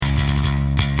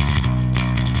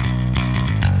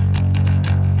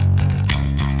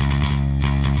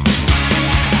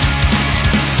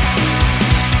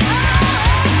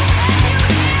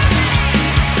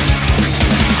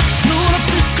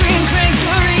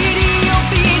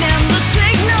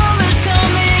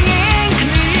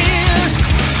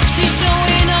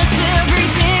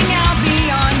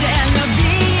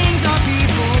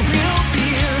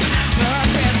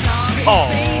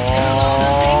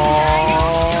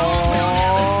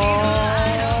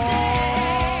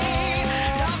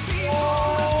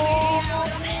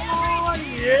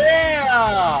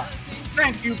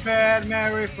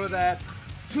Harry for that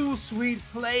too sweet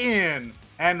play-in.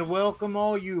 And welcome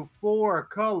all you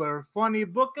four-color funny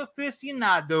book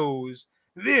aficionados.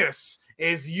 This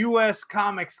is U.S.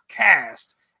 Comics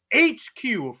Cast,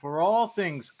 HQ for all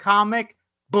things comic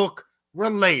book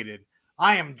related.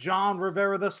 I am John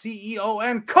Rivera, the CEO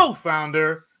and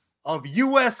co-founder of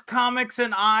U.S. Comics,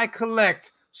 and I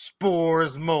collect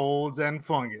spores, molds, and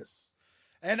fungus.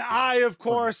 And I, of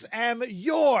course, am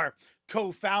your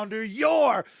co-founder,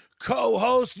 your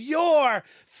co-host, your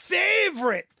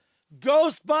favorite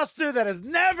Ghostbuster that has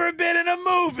never been in a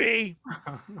movie.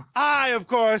 I, of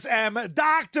course, am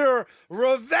Dr.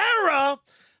 Rivera.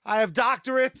 I have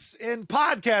doctorates in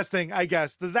podcasting, I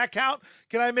guess. Does that count?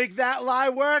 Can I make that lie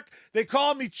work? They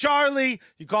call me Charlie.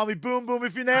 You call me Boom Boom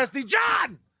if you're nasty.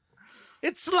 John!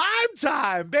 It's slime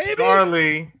time, baby!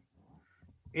 Charlie,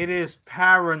 it is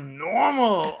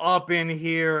paranormal up in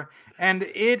here, and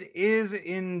it is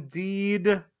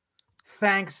indeed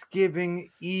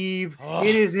Thanksgiving Eve.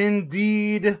 It is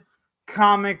indeed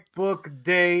comic book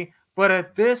day. But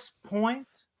at this point,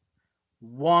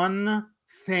 one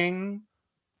thing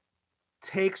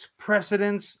takes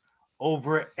precedence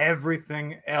over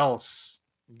everything else.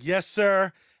 Yes,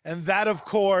 sir. And that, of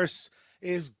course,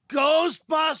 is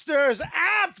Ghostbusters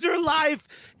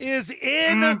Afterlife is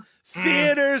in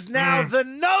theaters now. The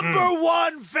number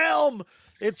one film.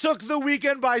 It took the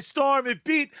weekend by storm. It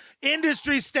beat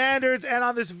industry standards. And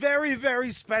on this very, very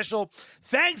special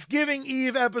Thanksgiving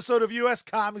Eve episode of U.S.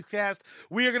 Comics Cast,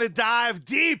 we are going to dive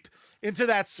deep into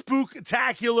that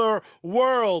spooktacular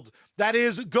world that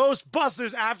is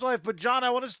Ghostbusters Afterlife. But, John,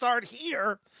 I want to start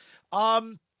here.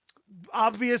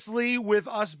 Obviously, with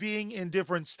us being in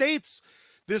different states,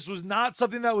 this was not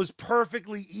something that was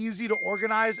perfectly easy to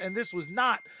organize, and this was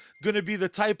not going to be the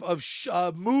type of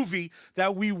movie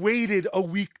that we waited a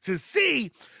week to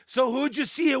see. So who'd you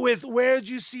see it with? Where'd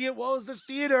you see it? What was the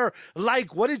theater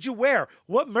like? What did you wear?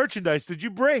 What merchandise did you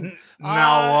bring?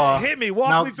 Now, hit me.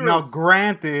 Walk me through. Now,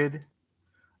 granted,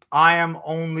 I am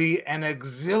only an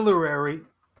auxiliary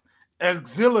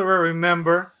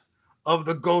member of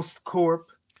the Ghost Corp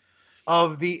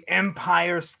of the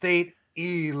Empire State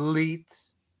Elite.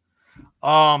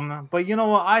 But you know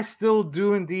what? I still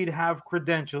do indeed have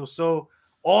credentials. So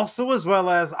also, as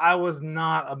well as I was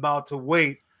not about to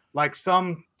wait like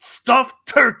some stuffed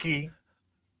turkey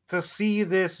to see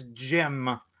this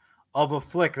gem of a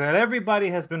flick that everybody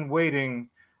has been waiting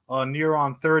near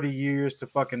on 30 years to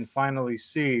fucking finally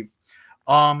see.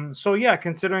 So yeah,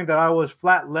 considering that I was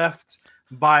flat left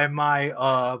by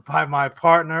my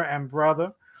partner and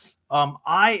brother,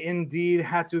 I indeed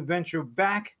had to venture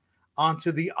back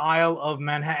onto the Isle of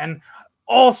Manhattan,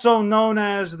 also known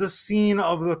as the scene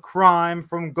of the crime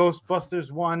from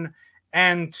Ghostbusters 1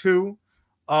 and 2.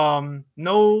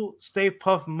 No Stay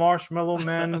Puft Marshmallow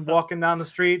Men walking down the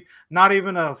street, not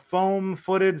even a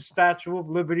foam-footed Statue of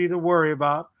Liberty to worry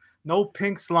about, no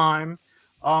pink slime.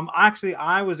 Actually,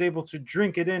 I was able to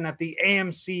drink it in at the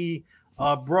AMC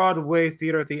Broadway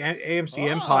Theater at the AMC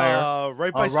Empire,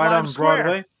 right by right Slime on Square.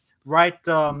 Broadway. Right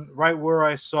where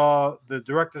I saw the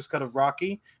director's cut of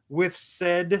Rocky with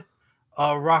said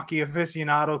Rocky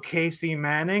aficionado Casey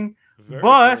Manning. Very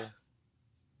but cool.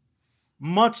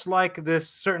 Much like this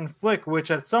certain flick, which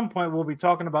at some point we'll be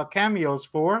talking about cameos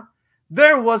for,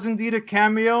 there was indeed a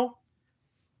cameo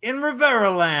in Rivera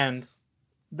Land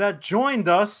that joined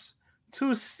us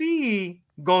to see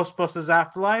Ghostbusters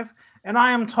Afterlife, and I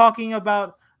am talking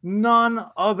about none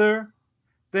other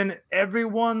than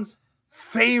everyone's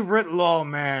favorite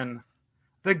lawman,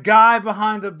 the guy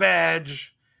behind the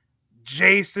badge,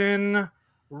 Jason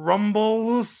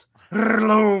Rumbles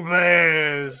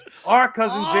Robles. Our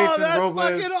cousin Jason that's Robles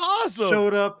fucking awesome.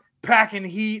 showed up packing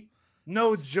heat.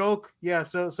 No joke. Yeah,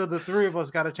 so the three of us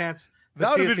got a chance to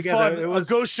That see would it have been together. fun. It was, A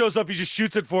ghost shows up, he just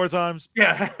shoots it 4 times.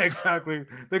 yeah, exactly.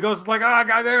 The ghost is like, oh,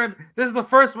 God damn it. This is the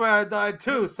first way I died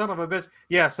too, son of a bitch.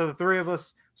 Yeah, so the three of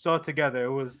us saw it together.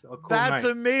 It was a cool That's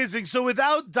night. amazing. So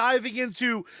without diving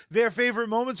into their favorite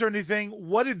moments or anything,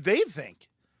 what did they think?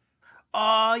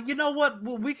 You know what?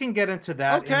 Well, we can get into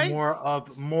that Okay. in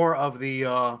more of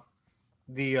the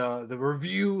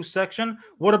review section.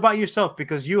 What about yourself?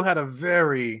 Because you had a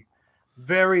very,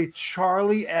 very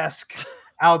Charlie-esque,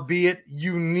 albeit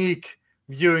unique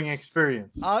viewing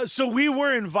experience. So we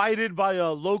were invited by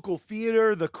a local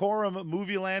theater. The Coram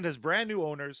Movie Land has brand new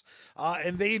owners,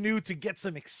 and they knew to get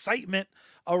some excitement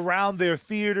around their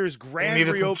theater's grand They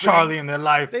needed some reopening. Charlie in their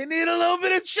life. They need a little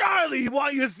bit of Charlie. You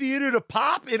want your theater to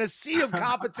pop in a sea of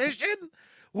competition?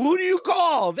 Who do you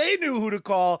call? They knew who to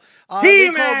call.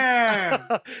 He-Man!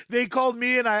 They called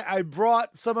me, and I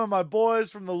brought some of my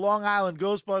boys from the Long Island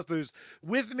Ghostbusters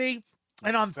with me.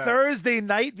 And on Thursday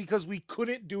night, because we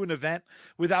couldn't do an event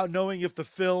without knowing if the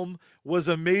film was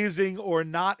amazing or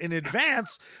not in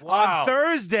advance, on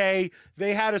Thursday,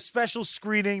 they had a special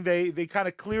screening. They kind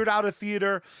of cleared out a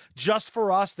theater just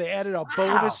for us. They added a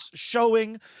bonus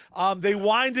showing. They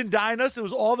wined and dined us. It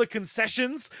was all the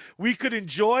concessions we could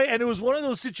enjoy. And it was one of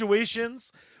those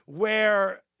situations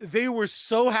where they were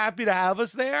so happy to have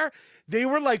us there. They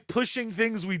were like pushing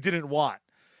things we didn't want.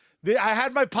 I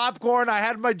had my popcorn. I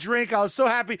had my drink. I was so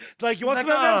happy. Like, you want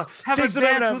some M&Ms? Have a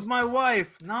dance with my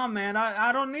wife. No, man,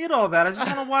 I don't need all that. I just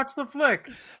want to watch the flick.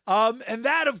 And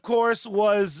that, of course,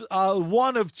 was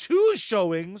one of two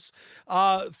showings,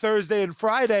 Thursday and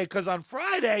Friday, because on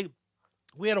Friday,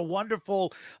 we had a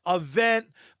wonderful event.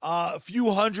 A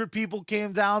few hundred people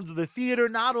came down to the theater,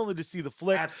 not only to see the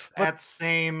flick, at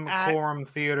same Quorum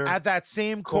Theater. At that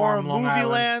same Quorum Movie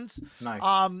Land. Nice.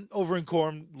 Over in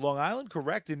Quorum, Long Island,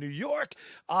 correct, in New York.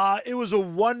 It was a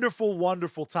wonderful,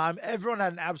 wonderful time. Everyone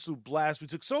had an absolute blast. We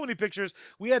took so many pictures.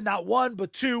 We had not one,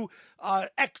 but two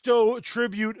Ecto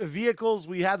tribute vehicles.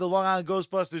 We had the Long Island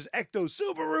Ghostbusters Ecto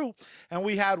Subaru, and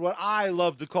we had what I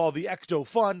love to call the Ecto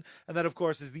Fun, and that, of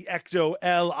course, is the Ecto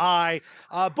Li.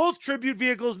 Both tribute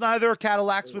vehicles, neither are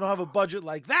Cadillacs. We don't have a budget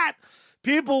like that.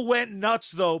 People went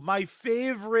nuts, though. My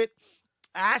favorite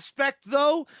aspect,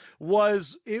 though,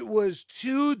 was it was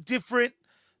two different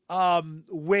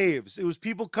waves. It was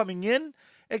people coming in,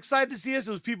 excited to see us.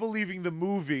 It was people leaving the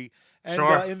movie. And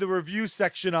in the review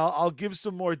section, I'll give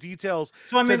some more details.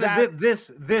 So, I mean, this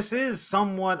is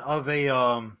somewhat of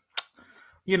a,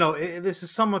 this is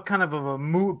somewhat kind of a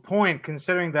moot point,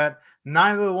 considering that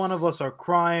neither one of us are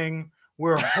crying.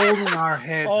 We're holding our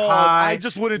heads high. I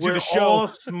just wouldn't do the show. All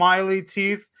smiley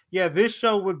teeth. Yeah, this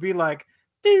show would be like,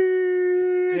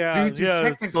 due to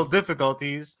technical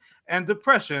difficulties and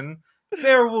depression,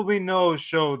 there will be no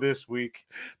show this week.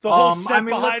 The whole set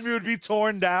behind me would be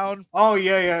torn down. Oh,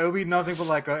 yeah. It would be nothing but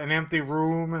like an empty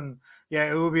room, and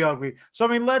it would be ugly. So, I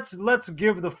mean, let's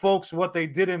give the folks what they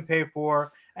didn't pay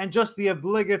for, and just the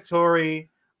obligatory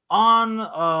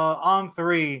on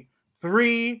three.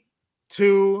 3,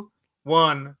 2,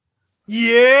 1.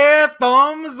 Yeah,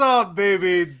 thumbs up,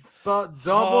 baby. Double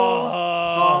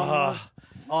thumbs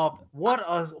up.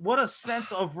 What a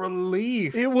sense of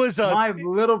relief. It was my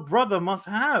little brother must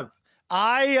have.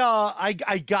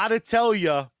 I gotta tell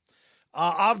you,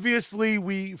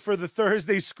 obviously for the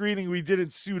Thursday screening we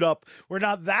didn't suit up. We're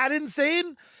not that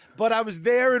insane, but I was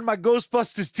there in my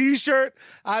Ghostbusters t-shirt.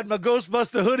 I had my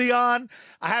Ghostbuster hoodie on.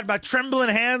 I had my trembling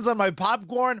hands on my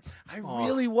popcorn. I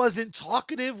really wasn't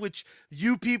talkative, which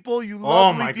you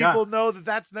lovely people know that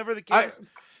that's never the case.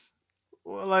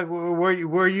 Were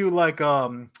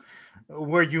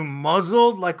you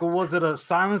muzzled? Like, was it a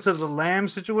Silence of the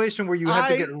Lambs situation where you had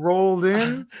to get rolled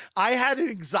in? I had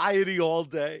anxiety all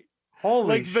day.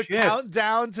 Holy shit. The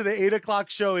countdown to the 8:00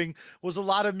 showing was a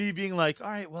lot of me being like,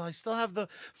 all right, well, I still have the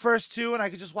first two and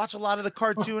I could just watch a lot of the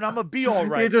cartoon. I'm going to be all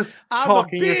right. You're just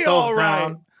talking yourself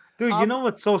down. Dude, you know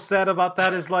what's so sad about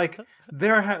that is like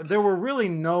there were really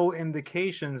no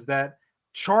indications that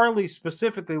Charlie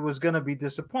specifically was going to be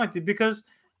disappointed, because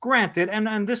granted,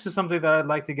 and this is something that I'd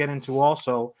like to get into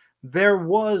also, there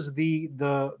was the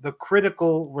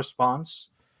critical response,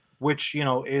 which,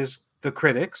 is the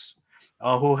critics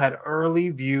who had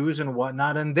early views and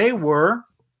whatnot, and they were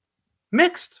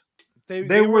mixed.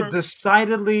 They were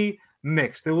decidedly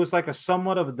mixed. It was like a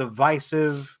somewhat of a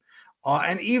divisive,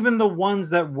 and even the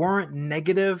ones that weren't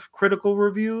negative critical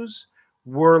reviews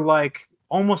were like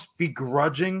almost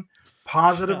begrudging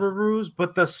positive reviews.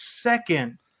 But the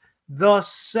second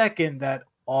that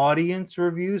audience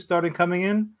reviews started coming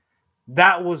in,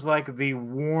 that was like the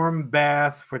warm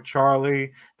bath for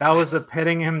Charlie. That was the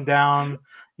petting him down.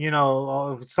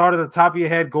 Start at the top of your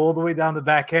head, go all the way down the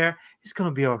back hair. It's gonna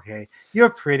be okay.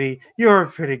 You're pretty. You're a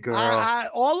pretty girl.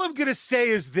 All I'm gonna say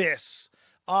is this: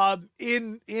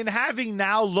 in having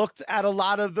now looked at a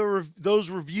lot of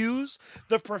those reviews,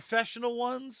 the professional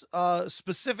ones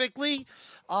specifically,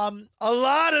 a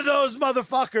lot of those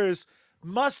motherfuckers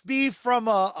must be from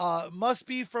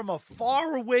a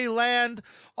faraway land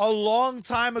a long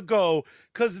time ago,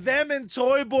 because them and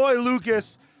Toy Boy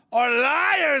Lucas are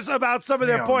liars about some of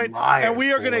their point, and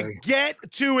we are going to get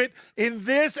to it in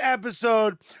this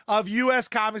episode of US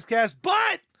Comics Cast.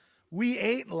 But we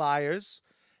ain't liars,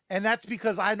 and that's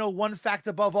because I know one fact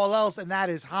above all else, and that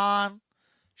is Han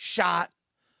shot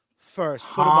first.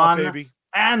 Put him up, baby.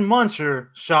 And Muncher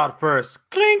shot first.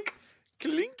 Clink.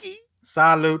 Clinky.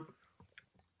 Salute.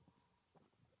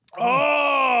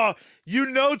 Oh,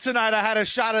 tonight I had a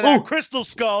shot of that crystal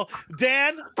skull.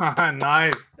 Dan.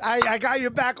 Nice. I got your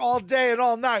back all day and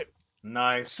all night.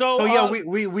 Nice. So So yeah,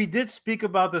 we did speak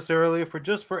about this earlier.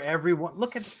 For everyone,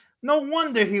 look at, no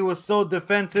wonder he was so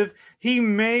defensive. He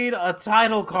made a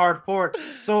title card for it.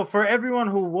 So for everyone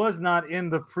who was not in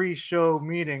the pre-show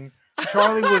meeting,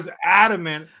 Charlie was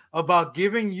adamant about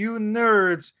giving you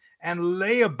nerds and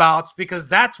layabouts, because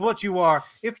that's what you are.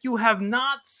 If you have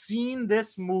not seen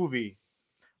this movie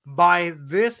by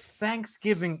this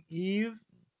Thanksgiving Eve,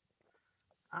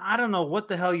 I don't know what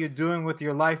the hell you're doing with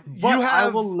your life, you but I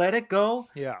have, will let it go.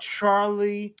 yeah.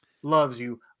 Charlie loves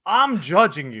you. I'm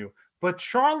judging you, but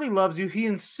Charlie loves you. He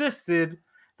insisted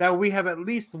that we have at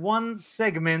least one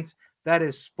segment that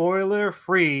is spoiler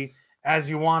free, as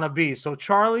you want to be. So,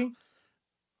 Charlie,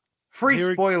 free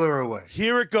Here, spoiler away.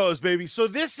 here it goes, baby. So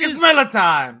this It's is Miller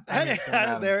time. I mean, Sam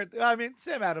Adams. there. I mean,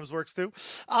 Sam Adams works too.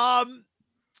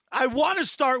 I want to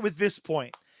start with this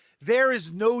point. There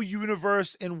is no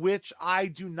universe in which I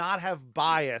do not have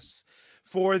bias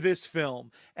for this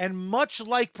film. And much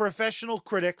like professional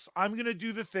critics, I'm going to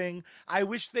do the thing I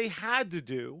wish they had to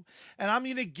do. And I'm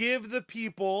going to give the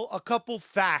people a couple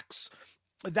facts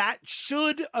that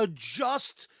should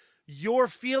adjust your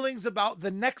feelings about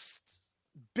the next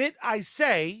bit I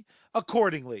say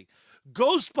accordingly.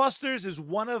 Ghostbusters is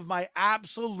one of my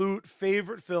absolute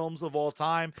favorite films of all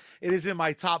time. It is in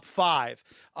my top 5.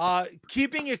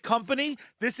 Keeping It Company,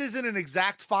 this isn't an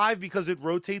exact 5 because it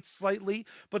rotates slightly,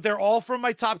 but they're all from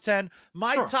my top 10.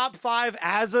 My top 5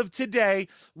 as of today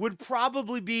would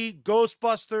probably be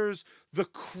Ghostbusters, The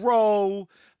Crow,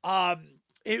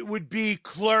 it would be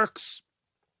Clerks.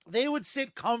 They would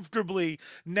sit comfortably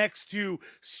next to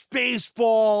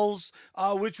Spaceballs,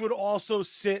 which would also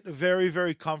sit very,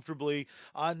 very comfortably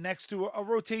next to a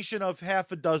rotation of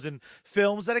half a dozen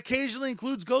films that occasionally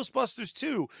includes Ghostbusters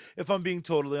 2, if I'm being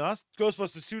totally honest.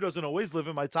 Ghostbusters 2 doesn't always live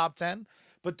in my top 10,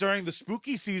 but during the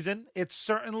spooky season, it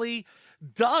certainly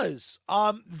does.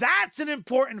 That's an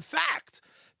important fact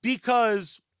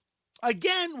because,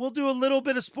 again, we'll do a little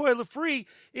bit of spoiler free.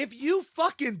 If you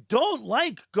fucking don't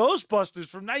like Ghostbusters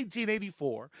from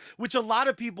 1984, which a lot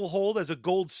of people hold as a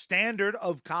gold standard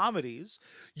of comedies,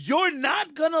 you're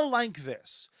not gonna like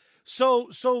this. So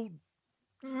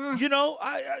you know,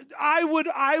 I would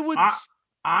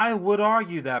I would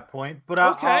argue that point, but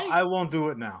okay. I won't do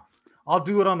it now. I'll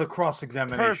do it on the cross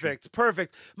examination.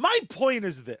 Perfect. My point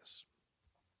is this.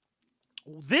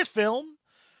 This film,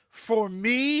 for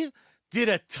me, did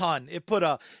a ton. It put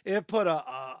a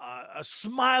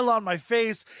smile on my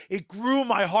face. It grew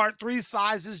my heart 3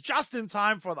 sizes just in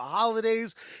time for the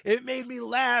holidays. It made me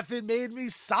laugh. It made me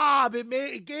sob.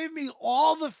 It gave me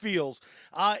all the feels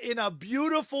in a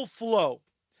beautiful flow.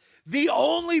 The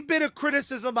only bit of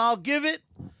criticism I'll give it,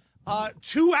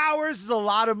 2 hours is a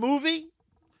lot of movie.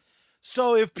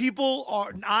 So if people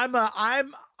are, I'm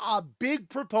a big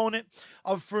proponent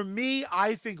of, for me,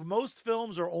 I think most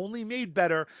films are only made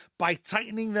better by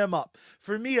tightening them up.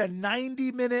 For me, a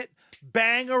 90-minute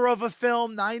banger of a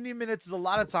film, 90 minutes is a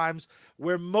lot of times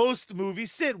where most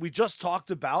movies sit. We just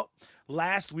talked about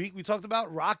last week, we talked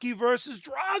about Rocky versus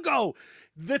Drago.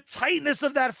 The tightness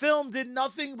of that film did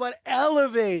nothing but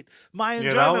elevate my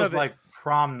enjoyment that was of it. like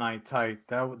prom night tight.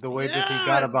 That the way that he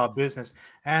got about business.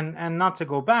 And not to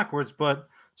go backwards, but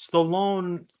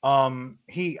Stallone,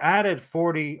 he added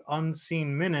 40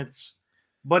 unseen minutes,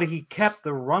 but he kept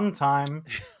the runtime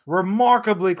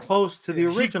remarkably close to the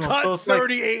original. He cut so it's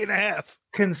 38 and a half.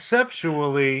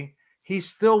 Conceptually, he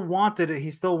still wanted it.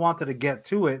 He still wanted to get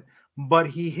to it, but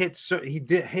he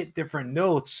did hit different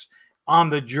notes on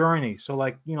the journey. So,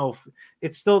 like, you know,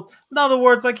 it's still, in other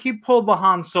words, like, he pulled the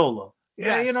Han Solo.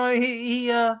 Yeah, Yes. you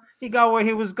know, he got where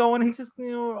he was going. He just,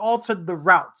 you know, altered the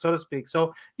route, so to speak.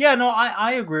 So yeah, no,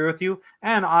 I agree with you,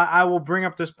 and I will bring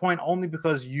up this point only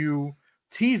because you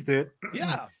teased it.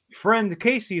 Yeah. Friend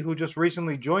Casey, who just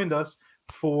recently joined us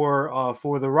for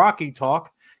the Rocky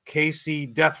talk, Casey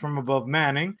Death from Above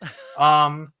Manning,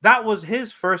 that was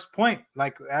his first point.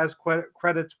 Like, as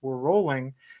credits were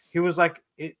rolling, he was like,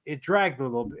 it dragged a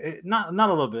little bit, not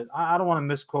a little bit. I don't want to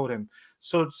misquote him.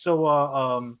 So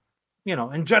you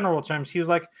know, in general terms, he was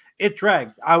like, it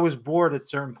dragged. I was bored at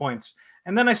certain points.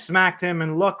 And then I smacked him,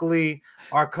 and luckily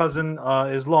our cousin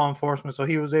is law enforcement, so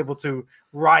he was able to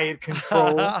riot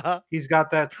control. He's got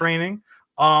that training.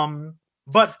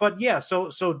 But yeah,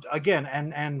 so again,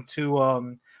 and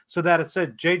to so that it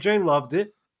said, JJ loved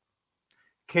it.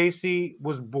 Casey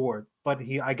was bored, but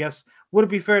I guess, would it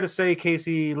be fair to say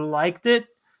Casey liked it,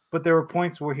 but there were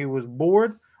points where he was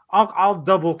bored? I'll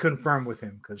double confirm with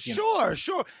him, because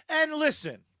sure. And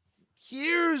listen,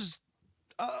 here's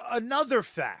another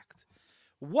fact.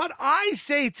 What I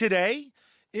say today,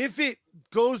 if it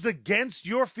goes against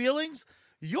your feelings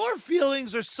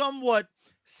are somewhat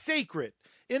sacred.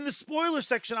 In the spoiler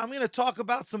section, I'm going to talk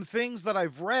about some things that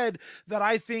I've read that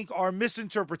I think are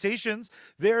misinterpretations.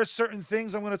 There are certain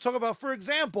things I'm going to talk about. For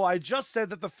example, I just said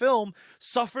that the film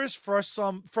suffers from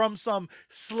some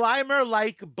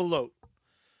Slimer-like bloat.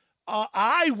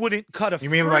 I wouldn't cut a You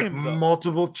mean like frame, though.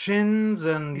 multiple chins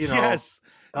and, Yes.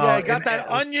 Yeah, I got and, that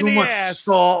too oniony much ass.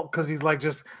 salt because he's like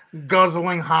just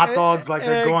guzzling hot dogs like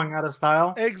they're going out of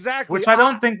style? Exactly. Which I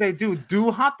don't think they do.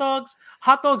 Do hot dogs?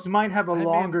 Hot dogs might have a I mean,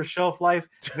 longer shelf life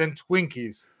than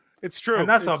Twinkies. it's And true.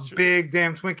 that's a It's true. big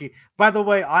damn Twinkie. By the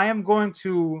way, I am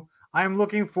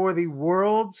looking for the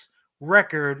world's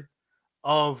record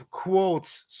of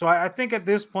quotes. So I think at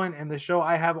this point in the show,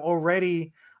 I have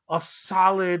already a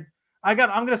solid. I'm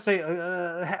gonna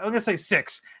say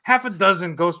six. Half a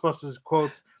dozen Ghostbusters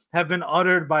quotes have been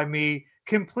uttered by me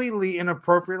completely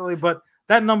inappropriately, but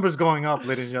that number's going up,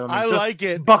 ladies and gentlemen. I Just like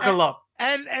it. buckle up.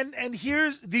 And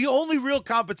here's the only real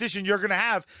competition you're gonna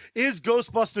have is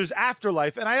Ghostbusters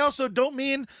Afterlife, and I also don't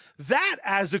mean that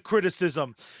as a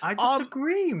criticism. I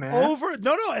disagree, man.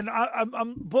 And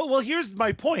well, here's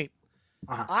my point.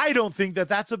 I don't think that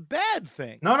that's a bad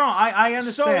thing. No, I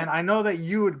understand. So, I know that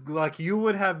you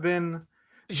would have been.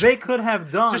 They could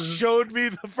have done just showed me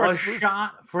the first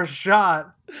shot for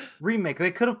shot remake.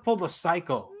 They could have pulled a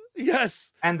Psycho.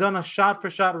 Yes. And done a shot for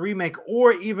shot remake,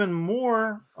 or even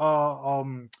more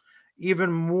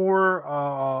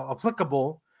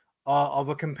applicable of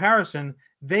a comparison.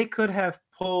 They could have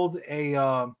pulled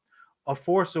a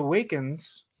Force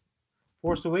Awakens.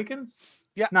 Force Awakens?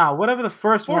 Yeah. Now, whatever the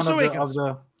first Force one Awakens. of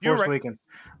the You're Force right. Awakens.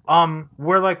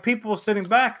 Where like people sitting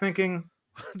back thinking,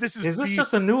 is this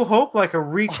just a New Hope, like a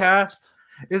recast?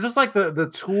 Is this like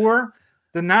the tour,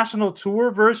 the national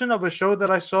tour version of a show that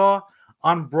I saw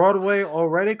on Broadway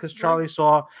already? Because Charlie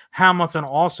saw Hamilton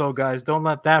also, guys. Don't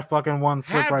let that fucking one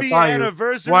slip right by you. Happy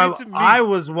anniversary While to me. I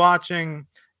was watching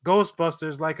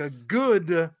Ghostbusters like a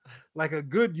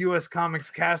good U.S. Comics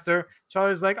caster,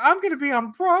 Charlie's like, I'm going to be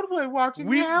on Broadway watching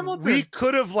Hamilton. We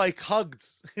could have like hugged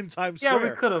in Times Square. Yeah,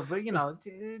 we could have, but you know,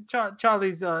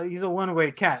 Charlie's he's a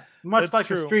one-way cat, much That's like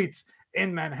true. the streets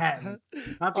in Manhattan,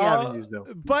 not the avenues though.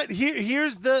 But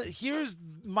here's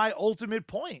my ultimate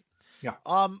point. Yeah.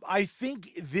 I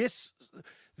think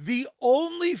the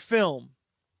only film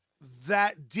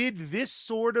that did this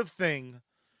sort of thing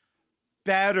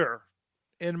better,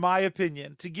 in my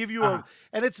opinion, to give you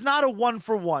and it's not a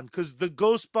 1-for-1 because the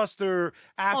Ghostbuster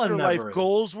Afterlife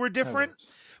goals were different,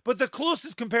 but the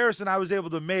closest comparison I was able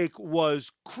to make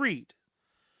was Creed.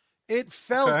 It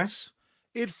felt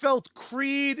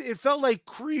Creed. It felt like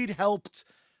Creed helped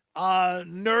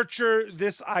nurture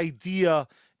this idea.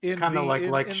 Kind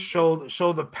of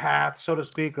show the path, so to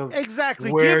speak, of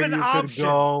exactly where give an you option. could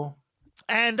go.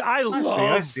 And I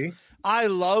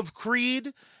love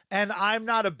Creed, and I'm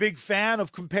not a big fan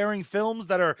of comparing films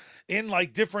that are in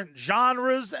like different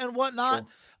genres and whatnot.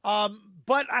 Sure.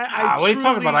 But what are you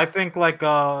talking about? I think like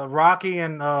Rocky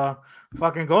and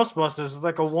fucking Ghostbusters is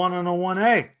like a 1 and a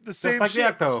 1A. The same like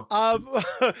shit. The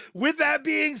Ecto. With that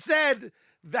being said,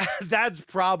 that's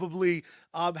probably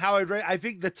how I'd rate. I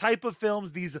think the type of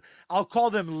films, I'll call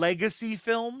them legacy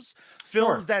films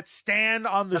that stand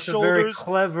on the shoulders. A very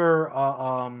clever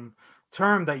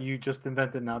term that you just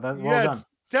invented now. Well done. It's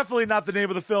definitely not the name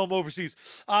of the film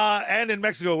overseas and in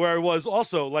Mexico, where I was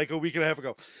also like a week and a half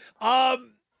ago.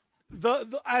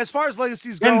 The as far as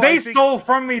legacies go, and they stole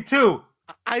from me too.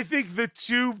 I think the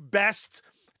two best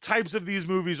types of these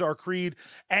movies are Creed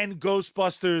and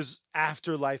Ghostbusters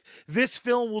Afterlife. This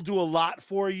film will do a lot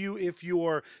for you if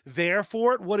you're there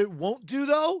for it. What it won't do,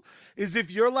 though, is if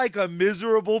you're like a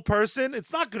miserable person,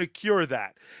 it's not going to cure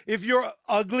that. If you're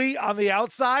ugly on the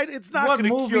outside, it's not going to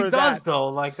cure that. What movie does, though?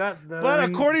 Like that. But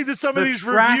according to some of these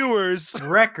reviewers,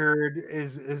 record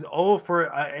is over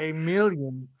a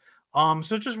million.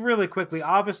 So just really quickly,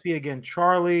 obviously, again,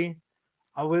 Charlie,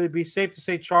 would it be safe to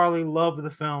say Charlie loved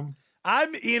the film?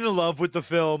 I'm in love with the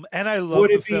film, and I love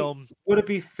the film. Would it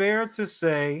be fair to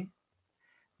say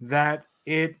that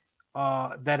it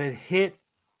hit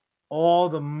all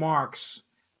the marks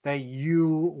that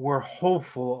you were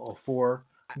hopeful for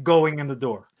going in the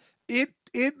door? It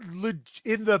in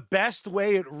the best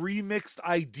way, it remixed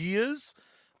ideas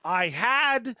I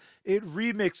had, it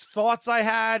remixed thoughts I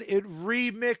had, it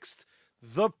remixed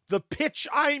the pitch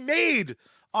I made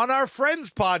on our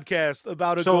friends podcast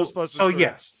about a Ghostbusters. So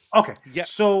yes. Okay. Yeah.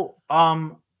 So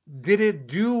did it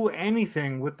do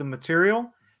anything with the material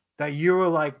that you were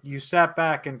like, you sat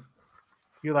back and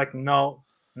you're like, no,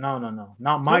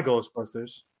 not my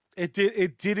Ghostbusters. It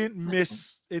didn't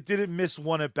miss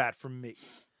one at bat from me.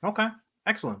 Okay.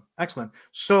 Excellent.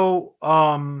 So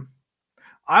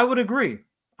I would agree.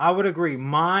 I would agree.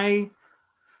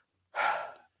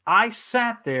 I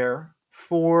sat there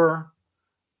for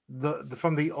the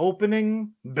from the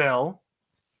opening bell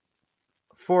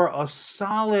for a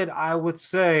solid, I would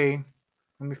say,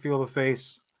 let me feel the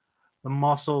face, the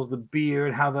muscles, the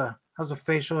beard, how's the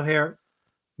facial hair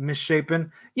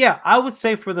misshapen. Yeah, I would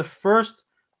say for the first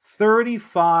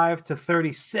 35 to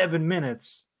 37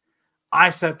 minutes, I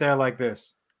sat there like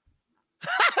this.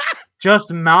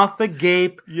 Just mouth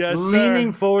agape, Yes,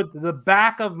 leaning sir. forward, the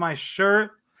back of my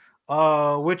shirt,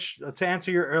 which to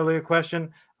answer your earlier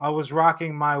question, I was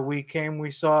rocking my We Came, We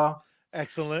Saw.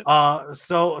 Excellent.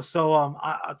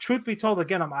 Truth be told,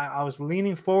 again, I was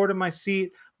leaning forward in my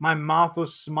seat, my mouth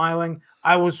was smiling.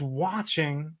 I was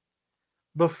watching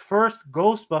the first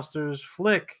Ghostbusters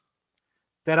flick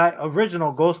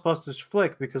original Ghostbusters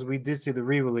flick, because we did see the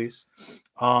re-release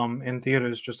in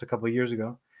theaters just a couple of years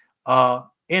ago.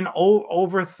 In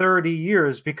over 30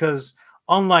 years, because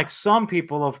unlike some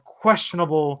people of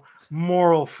questionable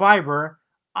moral fiber,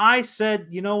 I said,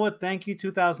 you know what, thank you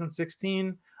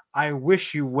 2016. I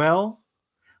wish you well,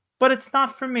 but it's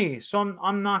not for me. So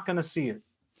I'm not going to see it.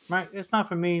 Right? It's not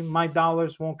for me. My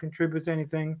dollars won't contribute to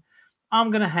anything.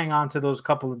 I'm going to hang on to those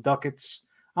couple of ducats.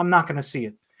 I'm not going to see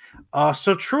it.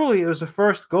 So truly, it was the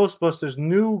first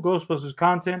new Ghostbusters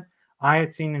content I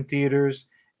had seen in theaters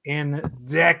in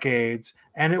decades,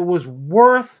 and it was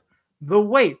worth the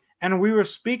wait. And we were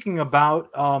speaking about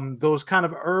those kind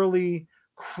of early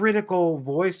critical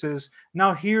voices.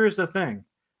 Now, here's the thing,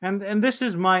 and this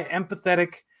is my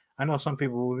empathetic. I know some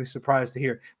people will be surprised to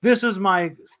hear. This is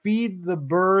my feed the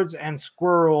birds and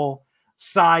squirrel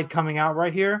side coming out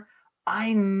right here.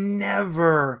 I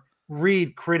never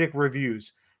read critic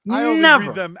reviews. I only read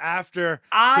Never. them after to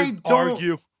I don't.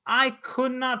 argue. I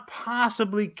could not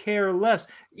possibly care less,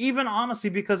 even honestly,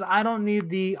 because I don't need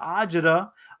the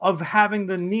agita of having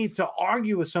the need to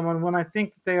argue with someone when I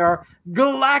think that they are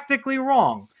galactically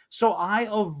wrong. So I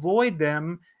avoid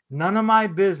them. None of my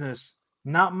business.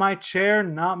 Not my chair,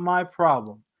 not my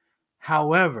problem.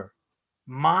 However,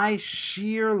 my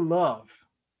sheer love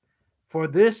for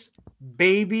this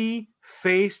baby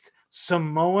faced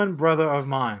Samoan brother of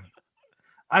mine,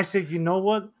 I said, you know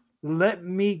what? Let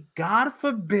me, God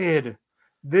forbid,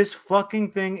 this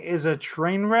fucking thing is a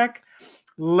train wreck.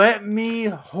 Let me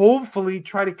hopefully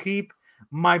try to keep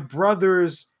my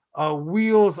brother's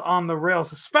wheels on the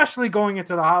rails, especially going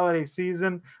into the holiday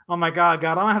season. Oh my God,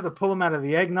 I'm gonna have to pull him out of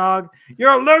the eggnog.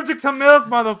 You're allergic to milk,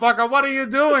 motherfucker. What are you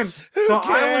doing? Who So I was,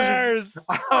 cares? too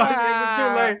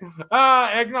Ah.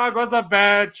 late. Eggnog was a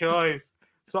bad choice.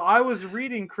 So I was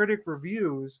reading critic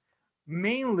reviews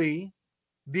mainly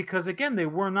because again they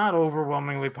were not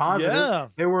overwhelmingly positive, Yeah.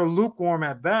 they were lukewarm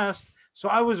at best. So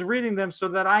I was reading them so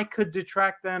that I could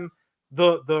detract them,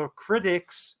 the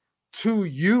critics, to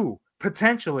you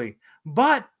potentially.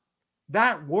 But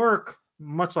that work,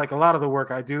 much like a lot of the work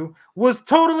I do, was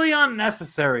totally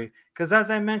unnecessary, because as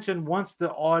I mentioned, once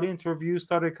the audience reviews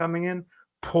started coming in,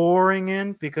 pouring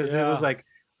in, because it was Yeah. like,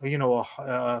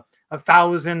 a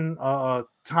thousand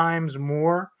times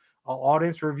more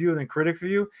audience review than critic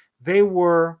review. They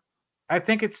were, I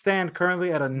think it stand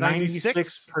currently at a It's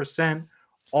 96. 96%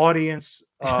 audience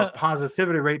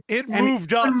positivity rate. It And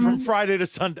moved up from Friday to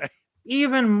Sunday.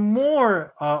 even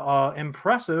more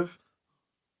impressive,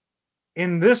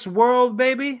 in this world,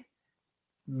 baby,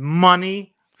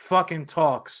 money fucking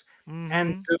talks.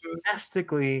 And Mm-hmm.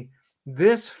 domestically,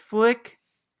 this flick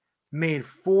made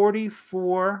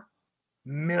 44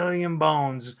 million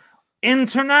bones.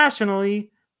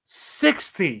 Internationally,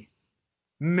 60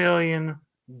 million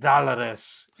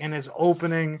dollars in its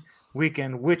opening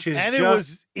weekend, which is And it just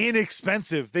was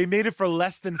inexpensive. They made it for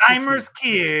less than 50. Timer's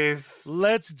kiss.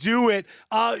 Let's do it.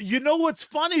 You know what's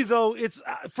funny though? It's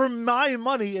for my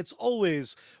money. It's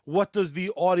always what does the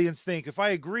audience think. If I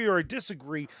agree or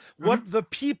disagree, what Mhm. the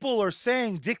people are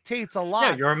saying dictates a Yeah,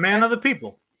 lot. you're a man And of the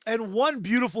people. and one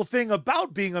beautiful thing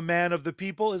about being a man of the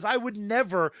people is I would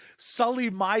never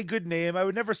sully my good name. I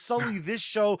would never sully this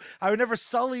show. I would never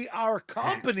sully our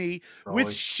company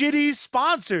with Sully. shitty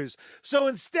sponsors. So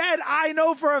instead, I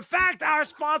know for a fact our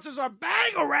sponsors are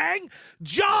Bangarang.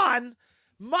 John,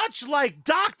 much like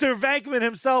Dr. Venkman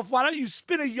himself, why don't you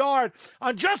spin a yard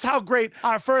on just how great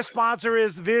our first sponsor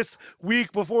is this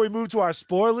week before we move to our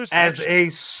spoiler As section? a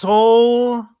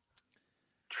soul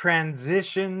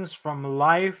transitions from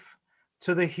life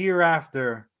to the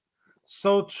hereafter,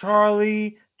 so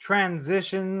Charlie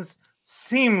transitions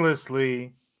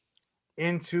seamlessly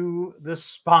into the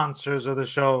sponsors of the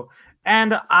show.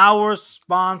 And our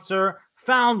sponsor,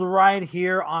 found right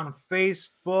here on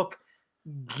Facebook,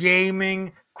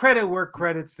 gaming. Credit where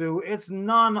credit's due. It's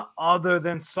none other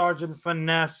than Sergeant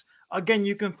Finesse. Again,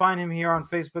 you can find him here on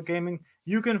Facebook Gaming.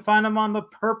 You can find him on the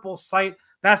Purple site.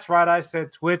 That's right, I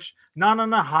said Twitch, not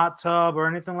on a hot tub or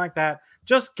anything like that.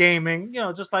 Just gaming,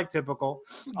 just like typical.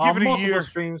 Give it a Multiple year.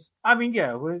 streams. I mean,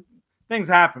 yeah, things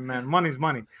happen, man. Money's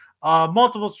money.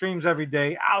 Multiple streams every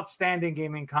day. Outstanding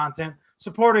gaming content.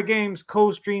 Supporter games,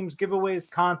 co-streams, giveaways,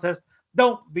 contests.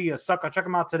 Don't be a sucker. Check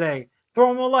them out today. Throw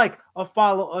them a like, a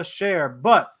follow, a share.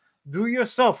 But do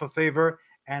yourself a favor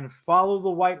and follow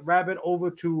the White Rabbit over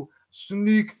to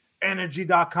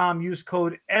sneakenergy.com. Use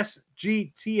code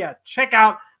SGT at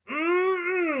checkout.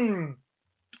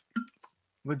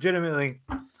 Legitimately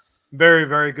very,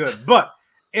 very good. But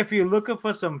if you're looking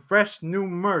for some fresh new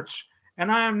merch, and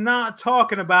I am not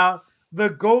talking about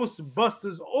the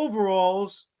Ghostbusters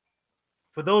overalls,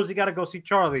 for those you got to go see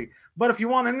Charlie. But if you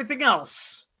want anything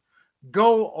else,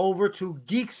 go over to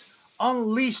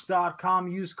geeksunleashed.com.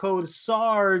 Use code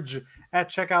SARGE at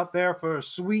checkout there for a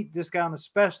sweet discount,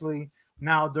 especially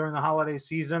now during the holiday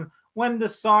season. When the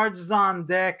Sarge is on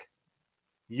deck,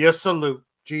 you salute.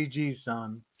 GG,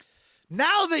 son.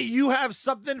 Now that you have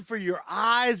something for your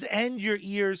eyes and your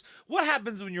ears, what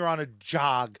happens when you're on a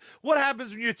jog? What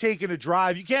happens when you're taking a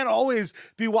drive? You can't always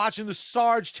be watching the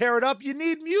Sarge tear it up. You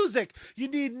need music. You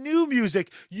need new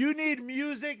music. You need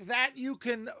music that you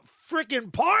can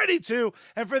freaking party to.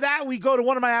 And for that, we go to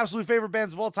one of my absolute favorite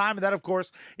bands of all time. And that, of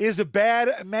course, is a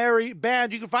Bad Mary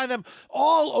Band. You can find them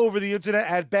all over the internet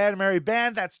at Bad Mary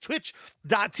Band. That's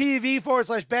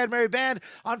twitch.tv/Bad Mary Band.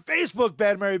 On Facebook,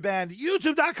 Bad Mary Band.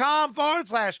 YouTube.com/Bad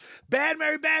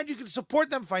Mary Band. You can support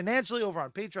them financially over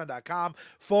on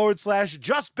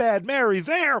Patreon.com/Just Bad Mary.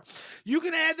 There, you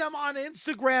can add them on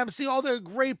Instagram. See all their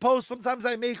great posts. Sometimes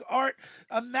I make art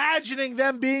imagining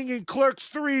them being in Clerks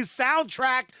 3's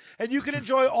soundtrack, and you can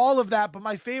enjoy all of that. But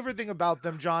my favorite thing about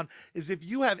them, John, is if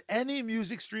you have any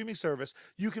music streaming service,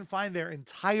 you can find their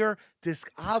entire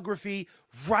discography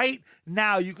right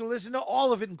now. You can listen to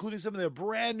all of it, including some of their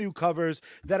brand new covers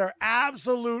that are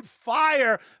absolute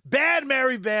fire. Bad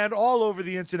Mary Band all over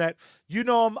the internet. You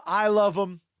know them. I love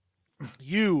them.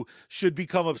 You should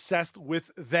become obsessed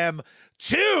with them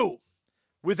too.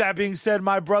 With that being said,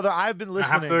 my brother, I've been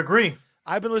listening. I have to agree.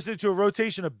 I've been listening to a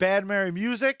rotation of Bad Mary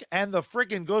music and the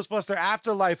freaking Ghostbuster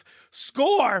Afterlife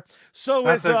score. So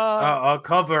that's with a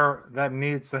cover that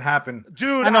needs to happen,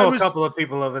 dude. I know a couple of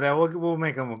people over there. We'll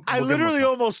make them. I literally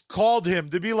almost called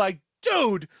him to be like,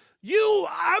 dude,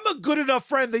 I'm a good enough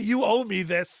friend that you owe me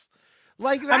this.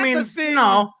 Like, that's a thing.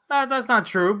 No, that's not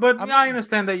true. But I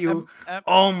understand that you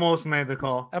almost made the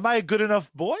call. Am I a good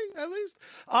enough boy, at least?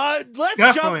 Let's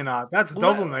Definitely not. That's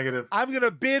double negative. I'm going to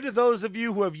bid those of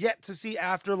you who have yet to see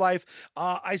Afterlife.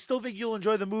 I still think you'll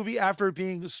enjoy the movie after it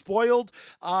being spoiled.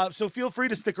 So feel free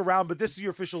to stick around. But this is your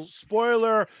official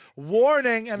spoiler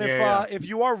warning. And if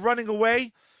you are running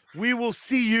away, we will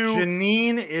see you.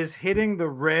 Janine is hitting the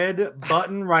red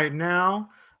button right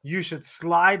now. You should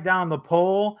slide down the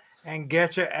pole and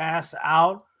get your ass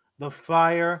out the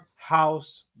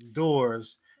firehouse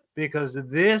doors, because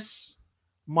this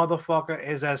motherfucker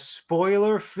is as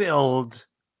spoiler filled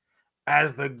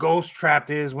as the Ghost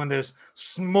Trap is when there's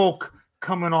smoke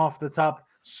coming off the top.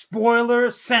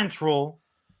 Spoiler central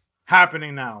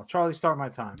happening now. Charlie, start my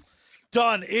time.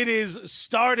 Done. It is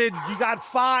started. You got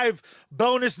 5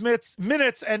 bonus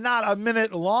minutes and not a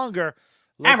minute longer.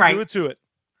 Let's do it to it.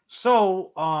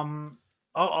 So,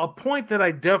 a point that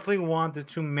I definitely wanted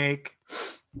to make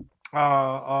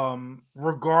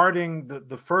regarding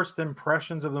the first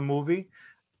impressions of the movie,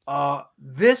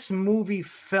 this movie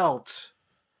felt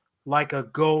like a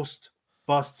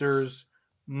Ghostbusters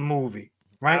movie,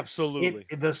 right? Absolutely.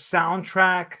 The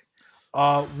soundtrack,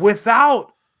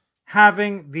 without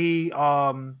having the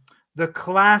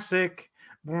classic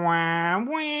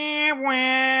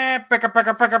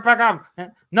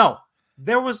no.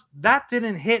 That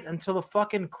didn't hit until the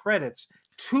fucking credits.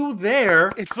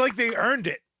 It's like they earned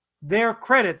it. Their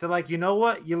credit. They're like, you know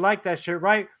what? You like that shit,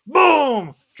 right?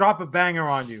 Boom! Drop a banger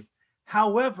on you.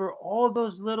 However, all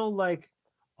those little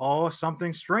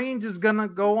something strange is gonna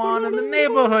go on in the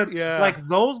neighborhood. Yeah. Like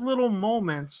those little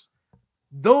moments,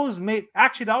 that was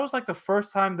like the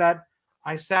first time that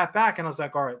I sat back and I was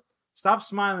like, all right, stop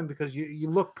smiling because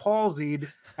you look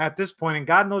palsied at this point, and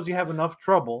God knows you have enough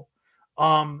trouble.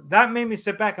 That made me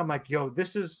sit back. I'm like, yo,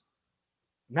 this is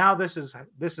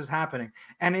happening.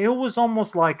 And it was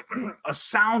almost like a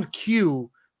sound cue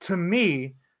to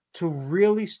me to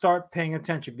really start paying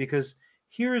attention, because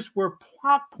here's where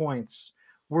plot points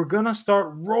were going to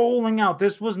start rolling out.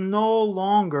 This is no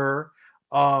longer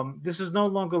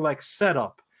like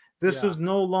setup. This Yeah. was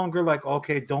no longer like,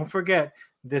 okay, don't forget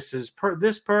this is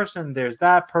this person, there's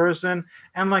that person,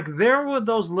 and like there were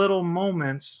those little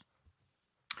moments,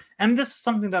 and this is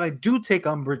something that I do take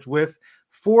umbrage with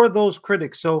for those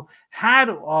critics. So had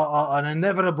an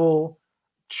inevitable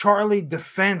Charlie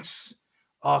defense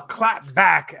clap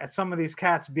back at some of these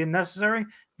cats being necessary,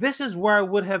 this is where I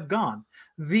would have gone.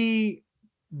 The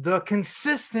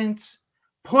consistent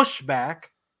pushback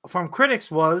from critics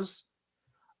was,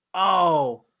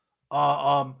 oh,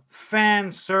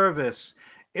 fan service.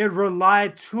 It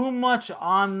relied too much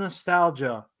on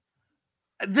nostalgia.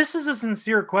 This is a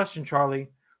sincere question, Charlie.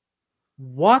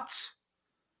 What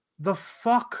the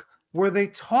fuck were they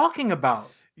talking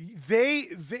about? They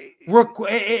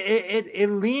It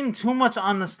leaned too much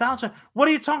on nostalgia. What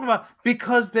are you talking about?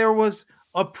 Because there was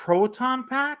a proton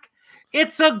pack?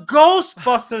 It's a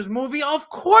Ghostbusters movie. Of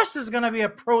course there's going to be a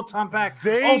proton pack. Oh,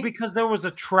 they because there was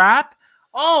a trap?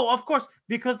 Oh, of course,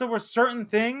 because there were certain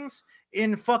things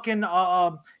in fucking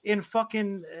in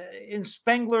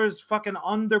Spengler's fucking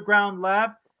underground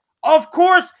lab. Of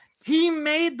course, he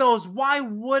made those. Why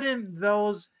wouldn't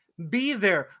those be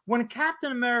there? When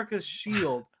Captain America's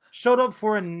shield showed up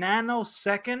for a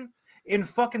nanosecond in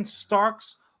fucking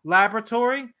Stark's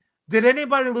laboratory, did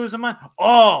anybody lose their mind?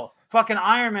 Oh, fucking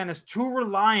Iron Man is too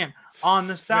reliant on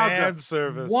nostalgia. fan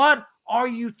service. What are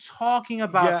you talking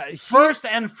about? Yeah, first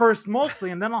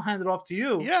mostly, and then I'll hand it off to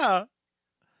you. Yeah.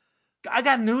 I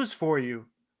got news for you.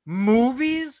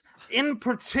 Movies, in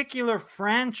particular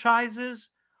franchises,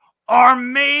 are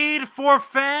made for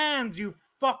fans, you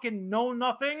fucking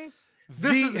know-nothings.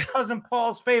 This is Cousin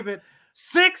Paul's favorite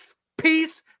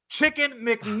 6-piece chicken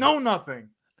McKnow-nothing.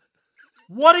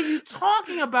 What are you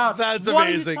talking about? That's what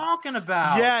amazing. What are you talking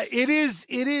about? Yeah, it is.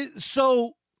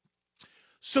 So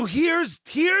here's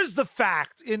the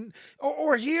fact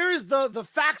or here's the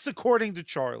facts according to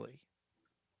Charlie.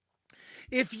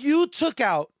 If you took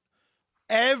out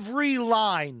every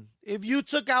line, if you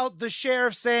took out the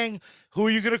sheriff saying, who are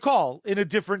you going to call in a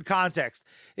different context?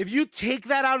 If you take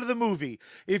that out of the movie,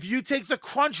 if you take the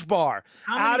crunch bar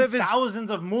out of his thousands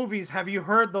of movies, have you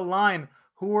heard the line,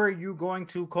 who are you going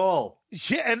to call?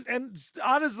 Yeah, and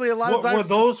honestly, a lot of times were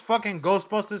those fucking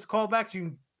Ghostbusters callbacks,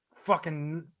 you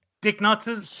fucking dick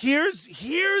nutses? Here's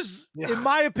in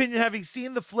my opinion, having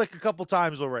seen the flick a couple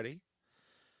times already,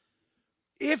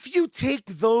 if you take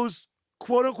those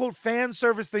quote unquote fan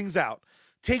service things out,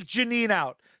 take Janine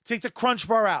out, take the crunch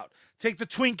bar out, take the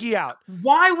Twinkie out.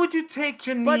 Why would you take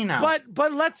Janine out?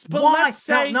 But let's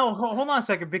say no, hold on a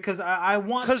second, because I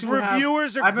want to. Because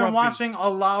reviewers are. I've been watching a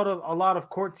lot of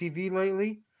court TV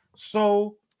lately,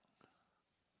 so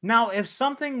now if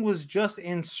something was just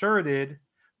inserted,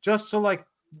 just so like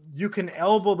you can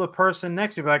elbow the person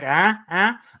next to you, like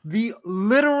the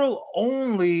literal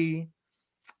only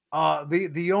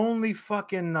the only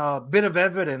fucking bit of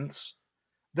evidence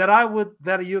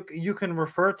that you can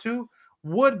refer to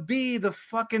would be the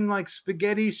fucking like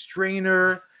spaghetti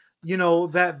strainer, you know,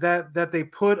 that they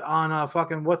put on a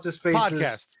fucking what's his face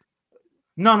podcast.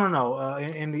 No.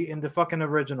 In the fucking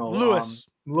original, Lewis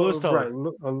right?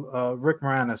 Rick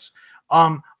Moranis.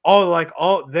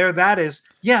 There that is.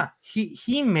 Yeah,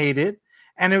 he made it,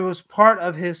 and it was part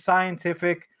of his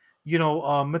scientific,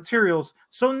 materials.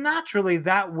 So naturally,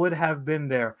 that would have been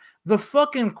there. The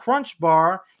fucking Crunch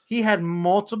Bar. He had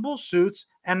multiple suits,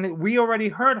 and we already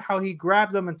heard how he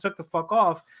grabbed them and took the fuck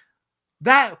off.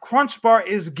 That Crunch Bar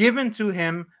is given to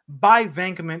him by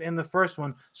Venkman in the first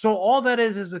one. So all that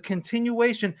is a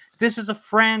continuation. This is a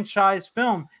franchise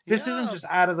film. This isn't just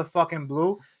out of the fucking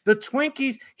blue. The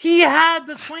Twinkies, he had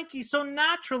the Twinkies, so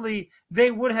naturally they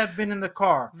would have been in the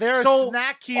car. They're so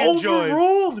snacky enjoys.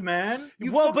 Overruled, man.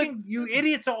 You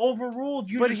idiots are overruled.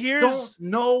 You don't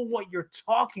know what you're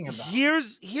talking about.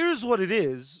 Here's what it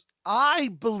is.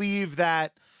 I believe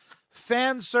that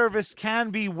fan service can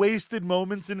be wasted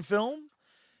moments in film.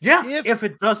 Yeah, if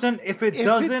it doesn't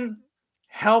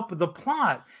help the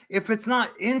plot, if it's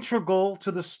not integral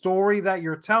to the story that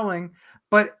you're telling,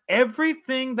 but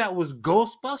everything that was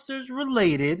Ghostbusters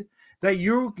related, that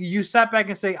you sat back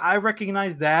and say, I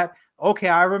recognize that. Okay,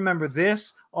 I remember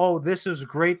this. Oh, this is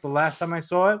great. The last time I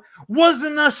saw it was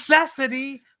a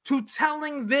necessity to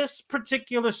telling this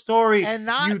particular story, and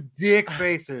not, you dick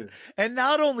faces. And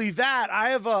not only that, I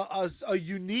have a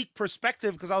unique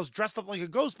perspective because I was dressed up like a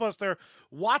Ghostbuster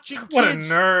watching kids. What a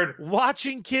nerd.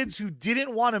 Watching kids who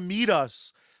didn't want to meet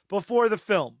us before the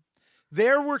film.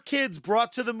 There were kids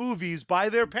brought to the movies by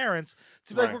their parents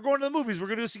to be like, we're going to the movies. We're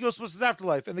going to go see Ghostbusters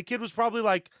Afterlife. And the kid was probably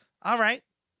like, all right,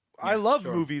 I love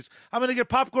movies. I'm going to get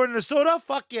popcorn and a soda.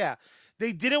 Fuck yeah.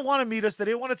 They didn't want to meet us. They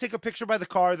didn't want to take a picture by the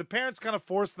car. The parents kind of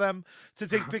forced them to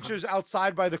take pictures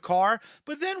outside by the car.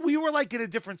 But then we were like in a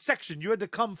different section. You had to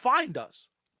come find us.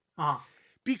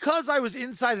 Because I was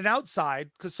inside and outside,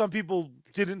 because some people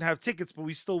didn't have tickets, but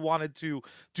we still wanted to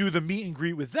do the meet and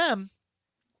greet with them.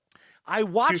 I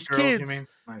watched Cute girls, kids. you mean?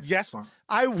 Nice. Yes.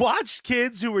 I watched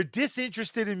kids who were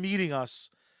disinterested in meeting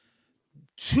us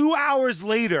 2 hours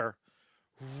later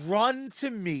run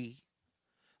to me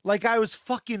like I was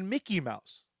fucking Mickey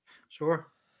Mouse. Sure.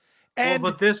 And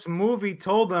but this movie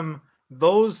told them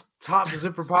those top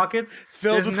zipper pockets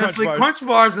filled with Nestle crunch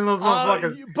bars in those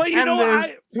motherfuckers. But you and know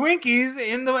there's Twinkies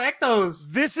in the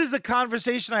Ectos. This is a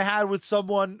conversation I had with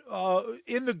someone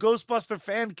in the Ghostbuster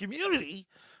fan community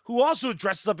who also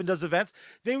dresses up and does events.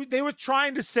 They were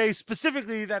trying to say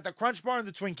specifically that the Crunch Bar and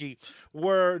the Twinkie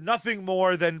were nothing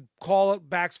more than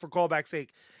callbacks for callback's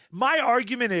sake. My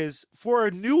argument is, for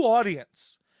a new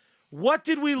audience, what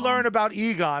did we learn about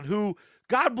Egon, who,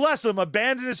 God bless him,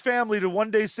 abandoned his family to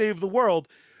one day save the world?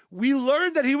 We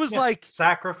learned that he was like...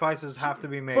 Sacrifices have to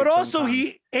be made. But also sometimes.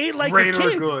 He ate like Great a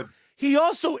kid. Good. He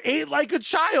also ate like a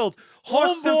child.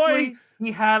 Homeboy,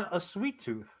 he had a sweet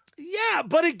tooth. Yeah,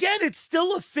 but again, it's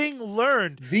still a thing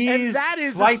learned. These and that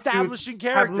is establishing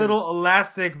characters. Have little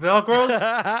elastic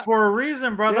Velcros for a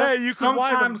reason, brother. Yeah, you can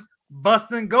sometimes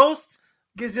busting ghosts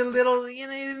gives you a little, you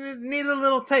need a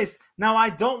little taste. Now, I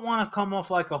don't want to come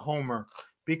off like a homer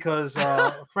because,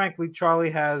 frankly,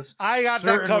 Charlie has I got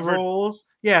that covered. roles.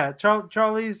 Yeah,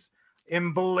 Charlie's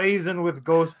emblazoned with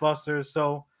Ghostbusters,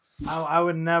 so I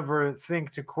would never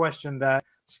think to question that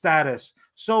status.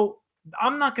 So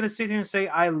I'm not going to sit here and say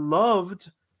I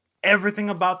loved everything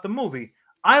about the movie.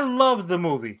 I loved the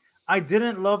movie. I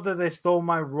didn't love that they stole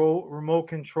my remote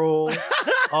control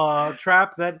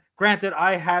trap. That, granted,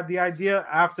 I had the idea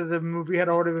after the movie had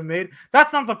already been made.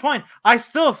 That's not the point. I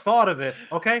still thought of it,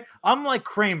 okay? I'm like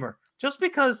Kramer. Just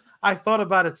because I thought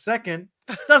about it second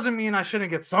doesn't mean I shouldn't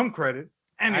get some credit.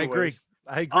 Anyways,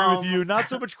 I agree with you. Not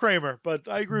so much Kramer, but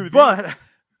I agree with you. But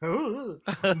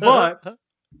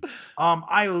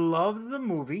I loved the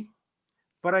movie,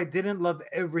 but I didn't love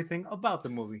everything about the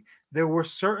movie. There were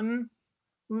certain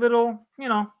little,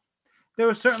 there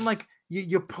were certain, like,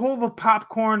 you pull the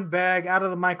popcorn bag out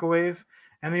of the microwave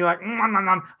and you're like,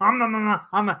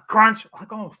 I'm a crunch.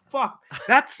 Like, oh, fuck.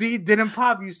 That seed didn't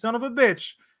pop, you son of a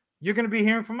bitch. You're going to be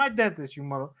hearing from my dentist, you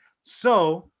mother.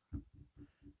 So,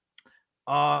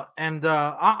 I'll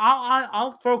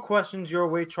throw questions your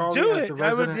way, Charlie. Do it.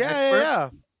 I would, yeah.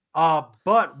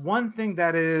 But one thing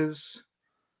that is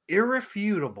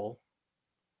irrefutable,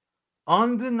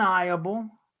 undeniable,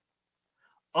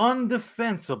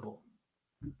 undefensible,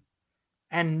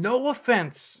 and no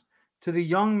offense to the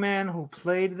young man who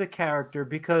played the character,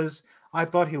 because I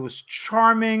thought he was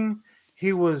charming.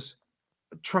 He was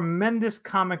tremendous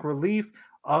comic relief,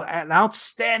 an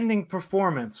outstanding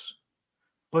performance.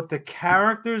 But the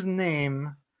character's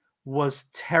name was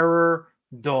Terror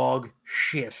Dog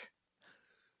Shit.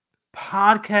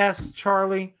 Podcast,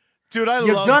 Charlie. Dude,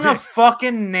 You're gonna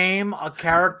fucking name a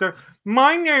character.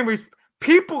 My name is...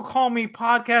 People call me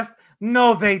Podcast.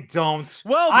 No, they don't.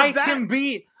 Well,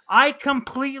 I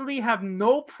completely have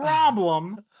no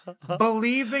problem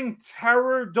believing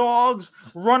terror dogs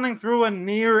running through a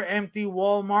near empty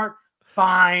Walmart.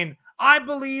 Fine. I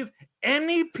believe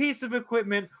any piece of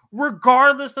equipment,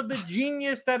 regardless of the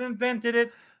genius that invented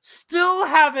it, still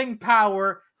having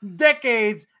power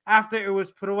decades after it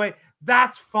was put away.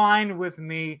 That's fine with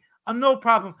me. No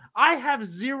problem. I have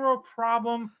zero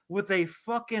problem with a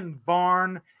fucking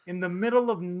barn in the middle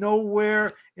of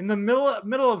nowhere, in the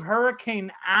middle of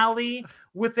Hurricane Alley,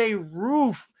 with a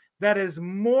roof that is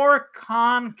more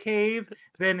concave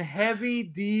than Heavy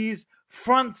D's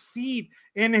front seat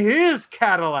in his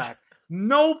Cadillac.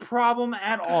 No problem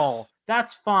at all.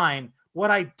 That's fine.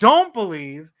 What I don't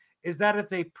believe is that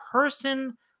it's a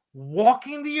person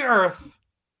walking the earth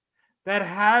that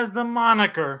has the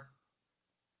moniker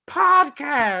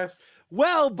Podcast.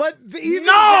 Well, but even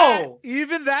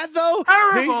that though,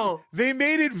 terrible. They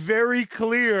made it very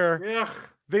clear. Ugh.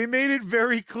 They made it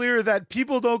very clear that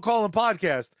people don't call him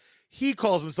Podcast. He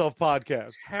calls himself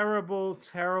Podcast. Terrible,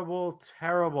 terrible,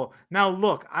 terrible. Now,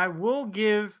 look, I'll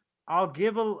give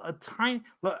a tiny,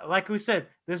 like we said,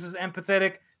 this is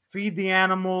empathetic. Feed the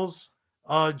animals.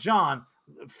 John,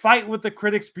 fight with the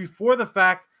critics before the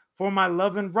fact for my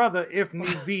loving brother, if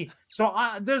need be. So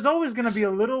there's always going to be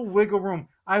a little wiggle room.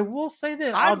 I will say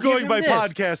this. I'm going by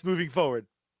Podcast moving forward.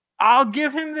 I'll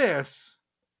give him this.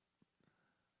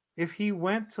 If he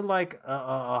went to like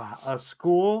a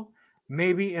school,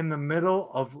 maybe in the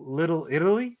middle of Little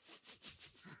Italy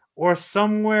or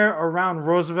somewhere around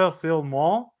Roosevelt Field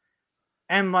Mall,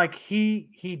 and like he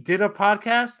did a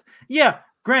podcast, yeah,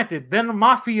 granted, then the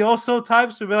mafioso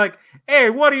types would be like,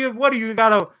 hey, what do you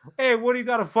got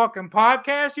a fucking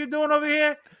podcast you're doing over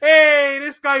here? Hey,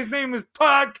 this guy's name is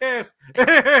Podcast.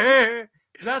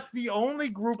 That's the only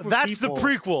group of That's the people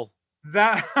prequel.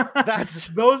 that's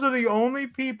those are the only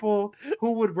people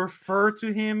who would refer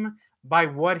to him by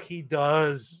what he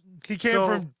does. He came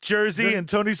from Jersey, and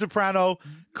Tony Soprano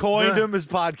coined him his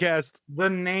podcast. The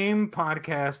name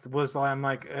Podcast was, I'm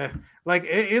like,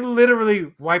 it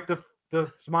literally wiped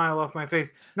the smile off my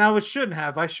face. Now it shouldn't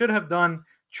have. I should have done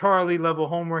Charlie level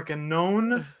homework and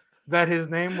known that his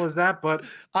name was that, but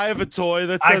I have a toy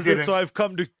that says it, so I've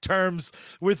come to terms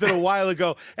with it a while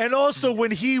ago. And also,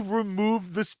 when he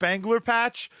removed the Spangler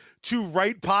patch to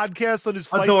write podcasts on his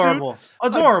flight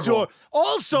adorable.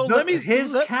 Also,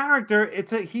 his character.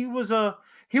 He was a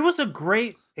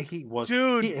great. He was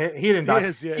dude. He didn't die.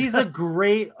 He's a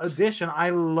great addition. I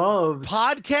love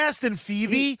Podcast and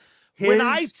Phoebe. When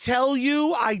I tell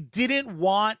you, I didn't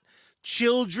want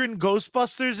children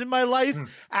Ghostbusters in my life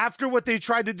after what they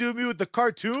tried to do to me with the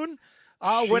cartoon.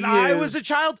 When I was a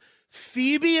child,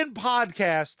 Phoebe and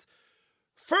Podcast.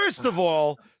 First of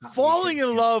all, falling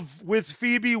in love with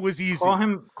Phoebe was easy. Call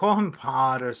him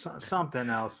Pod or something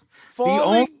else. The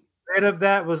only bit of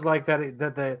that was like that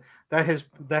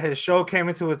his show came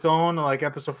into its own, like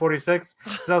episode 46.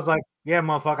 So I was like, yeah,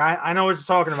 motherfucker, I know what you're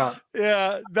talking about.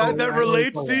 Yeah, that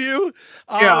relates to you.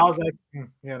 Yeah, I was like,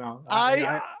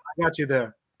 I got you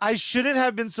there. I shouldn't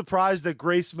have been surprised that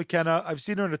Grace McKenna. I've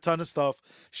seen her in a ton of stuff.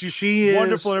 She's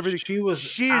wonderful at everything.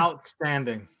 She's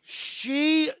outstanding.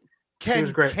 She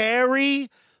can carry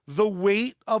the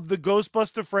weight of the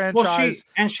Ghostbuster franchise.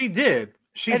 And she did.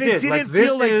 It didn't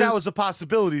feel like that was a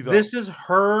possibility, though. This is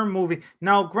her movie.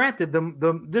 Now, granted,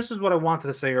 this is what I wanted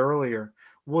to say earlier,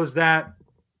 was that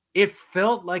it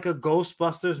felt like a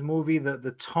Ghostbusters movie.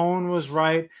 The tone was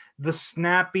right. The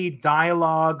snappy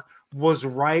dialogue was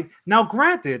right. Now,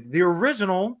 granted, the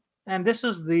original, and this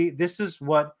is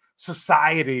what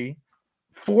society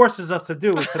forces us to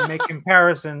do, is to make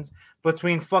comparisons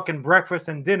between fucking breakfast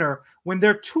and dinner when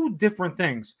they're two different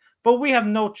things. But we have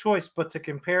no choice but to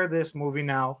compare this movie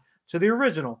now to the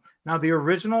original. Now, the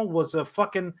original was a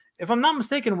fucking, if I'm not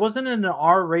mistaken, wasn't it an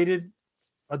R-rated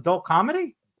adult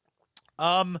comedy?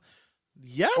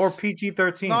 Yes. Or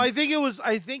PG-13? No, I think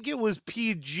it was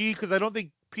PG, because I don't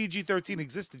think PG-13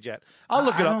 existed yet. I'll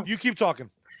look it up. You keep talking.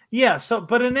 Yeah. So,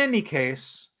 but in any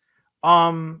case,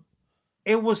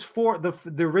 it was for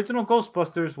the original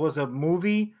Ghostbusters was a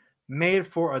movie made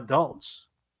for adults.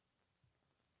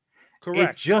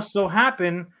 Correct. It just so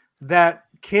happened that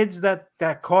kids that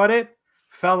caught it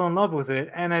fell in love with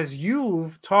it, and as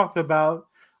you've talked about,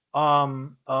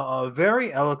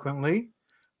 very eloquently,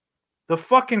 the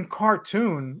fucking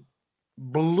cartoon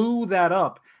blew that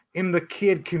up in the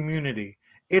kid community.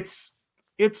 It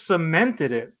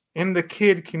cemented it in the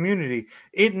kid community.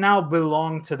 It now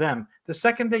belonged to them. The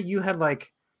second that you had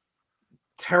like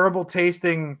terrible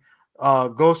tasting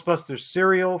Ghostbusters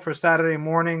cereal for Saturday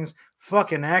mornings,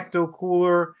 fucking Ecto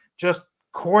Cooler just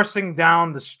coursing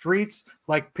down the streets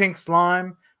like pink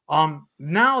slime.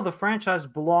 Now the franchise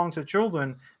belonged to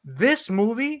children. This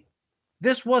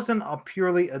wasn't a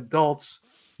purely adults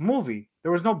movie.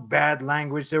 There was no bad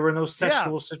language. There were no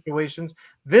sexual situations.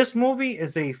 This movie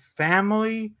is a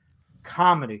family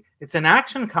comedy. It's an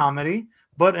action comedy,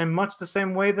 but in much the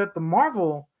same way that the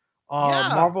Marvel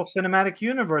Cinematic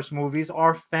Universe movies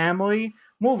are family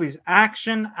movies.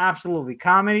 Action, absolutely.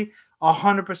 Comedy,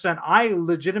 100%. I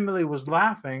legitimately was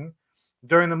laughing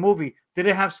during the movie. Did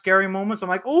it have scary moments? I'm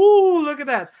like, oh, look at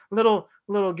that. Little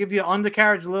give you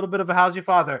undercarriage, a little bit of a How's Your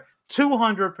Father.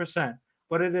 200%.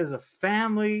 But it is a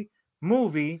family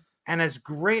movie, and as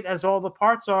great as all the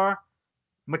parts are,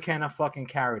 McKenna fucking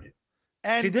carried it.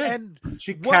 And she did. And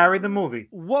she carried the movie.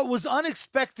 What was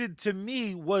unexpected to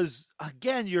me was,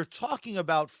 again, you're talking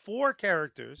about 4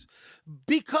 characters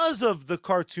because of the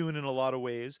cartoon in a lot of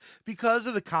ways, because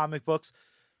of the comic books.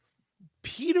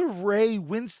 Peter, Ray,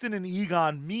 Winston, and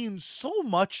Egon mean so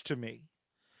much to me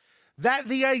that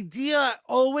the idea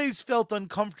always felt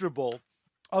uncomfortable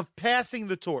of passing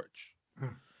the torch.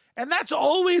 And that's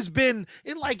always been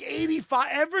in like 85,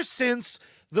 ever since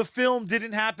the film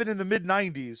didn't happen in the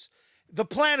mid-90s. The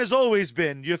plan has always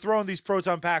been you're throwing these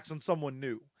proton packs on someone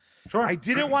new. Sure. I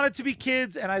didn't want it to be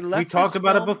kids, and I left. We talked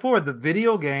about it before. The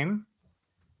video game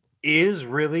is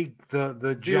really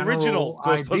the original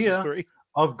idea Ghostbusters 3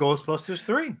 of Ghostbusters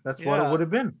 3. That's what it would have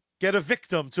been. Get a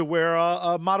victim to wear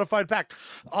a modified pack.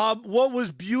 What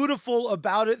was beautiful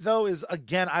about it, though, is,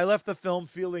 again, I left the film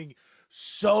feeling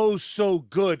so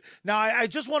good. Now, I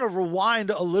just want to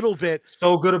rewind a little bit.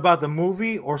 So good about the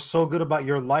movie, or so good about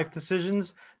your life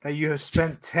decisions that you have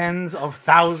spent tens of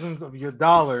thousands of your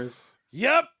dollars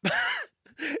Yep.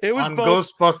 It was on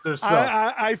both. Ghostbusters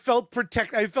stuff. I felt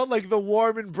I felt like the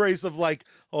warm embrace of like,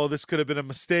 oh, this could have been a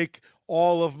mistake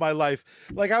all of my life.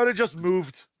 Like I would have just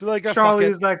moved. Be like, fuck Charlie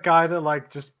it. is that guy that like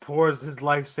just pours his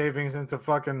life savings into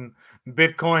fucking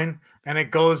Bitcoin and it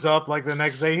goes up like the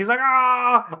next day. He's like,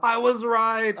 ah, I was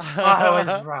right. I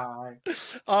was right.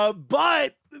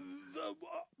 But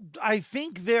I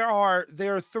think there are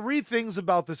three things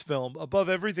about this film above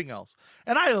everything else,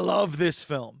 and I love this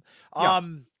film. Yeah.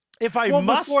 If I Well,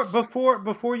 must,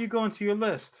 before you go into your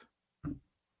list,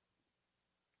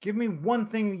 give me one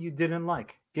thing that you didn't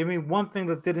like. Give me one thing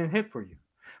that didn't hit for you.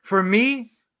 For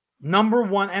me, number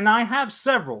one, and I have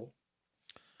several,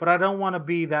 but I don't want to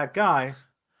be that guy.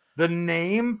 The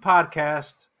name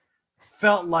podcast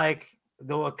felt like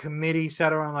though a committee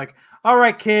sat around like, all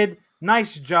right, kid,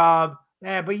 nice job.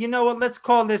 Yeah, but you know what? Let's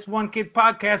call this One Kid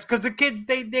Podcast because the kids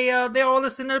they're all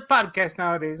listening to the podcast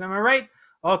nowadays. Am I right?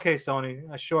 Okay, Sony,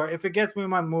 sure. If it gets me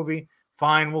my movie,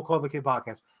 fine, we'll call the Kid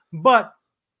Podcast. But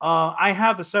I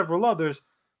have several others.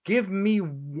 Give me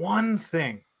one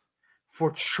thing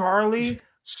for Charlie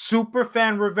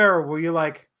Superfan Rivera where you're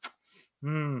like,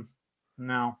 no.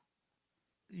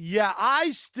 yeah,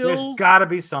 There's got to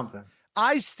be something.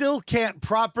 I still can't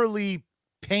properly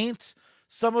paint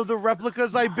some of the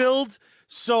replicas I build.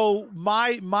 So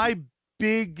my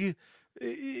big,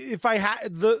 if I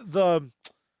had the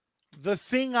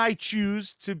thing I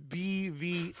choose to be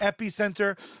the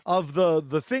epicenter of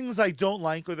the things I don't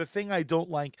like, or the thing I don't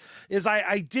like, is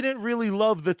I didn't really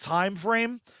love the time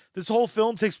frame. This whole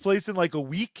film takes place in like a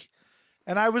week.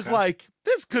 And I was like,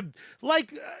 this could,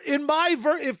 like, in my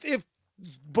if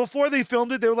before they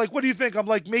filmed it, they were like, what do you think? I'm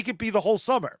like, make it be the whole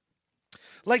summer.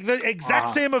 Like the exact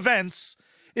same events.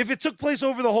 If it took place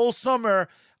over the whole summer,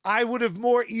 I would have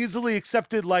more easily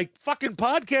accepted, like, fucking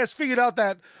podcast figured out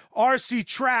that RC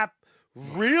trap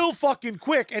real fucking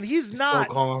quick. And he's not.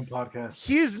 Still call him podcast.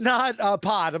 He's not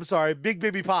Pod. I'm sorry. Big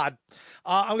Baby Pod.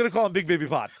 I'm going to call him Big Baby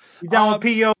Pod. You down with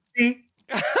POC?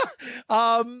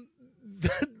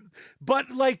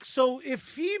 But like, so if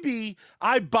Phoebe,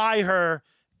 I buy her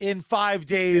in 5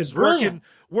 days brilliant.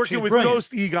 working She's with brilliant.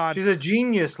 Ghost Egon. She's a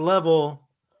genius level.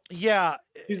 Yeah,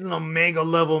 she's an omega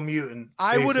level mutant.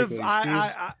 I would have.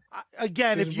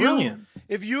 Again,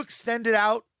 if you extend it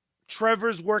out,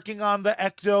 Trevor's working on the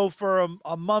Ecto for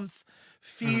a month.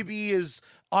 Phoebe is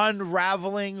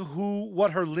unraveling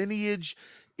what her lineage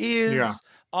is.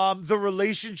 Yeah. The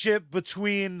relationship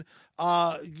between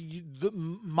the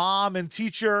mom and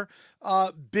teacher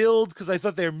build, because I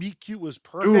thought their meet cute was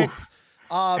perfect.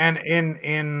 And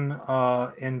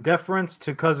in deference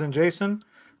to cousin Jason,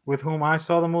 with whom I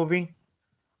saw the movie,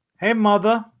 hey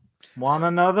mother, want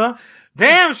another?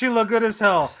 Damn, she looked good as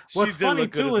hell. What's funny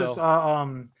too is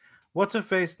what's her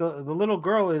face? The little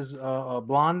girl is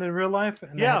blonde in real life,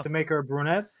 and they had to make her a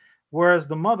brunette. Whereas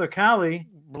the mother, Callie,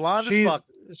 blonde as fuck.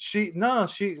 She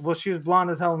was blonde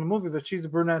as hell in the movie, but she's a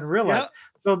brunette in real life.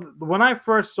 So when I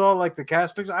first saw like the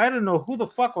cast picture, I didn't know who the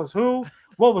fuck was who,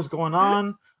 what was going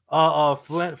on.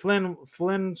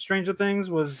 Flynn, Stranger Things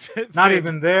was not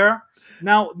even there.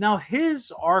 Now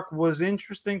his arc was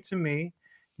interesting to me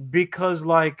because,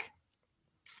 like,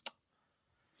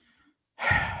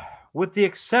 with the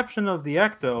exception of the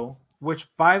Ecto, which,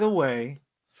 by the way,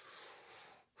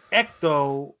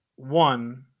 Ecto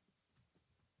 1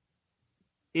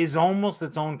 is almost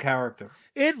its own character.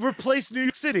 It replaced New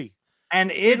York City. And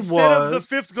instead of the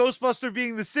fifth Ghostbuster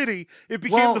being the city, it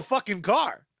became the fucking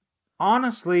car.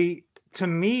 Honestly, to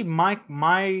me, my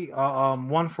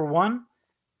 1 for 1,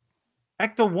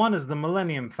 Ecto 1 is the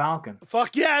Millennium Falcon.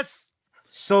 Fuck yes.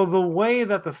 So the way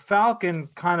that the Falcon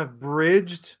kind of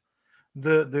bridged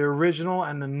the original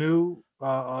and the new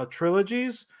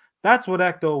trilogies, that's what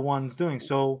Ecto 1's doing.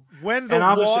 So when the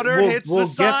water hits the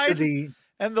side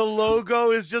and the logo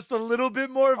is just a little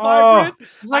bit more vibrant,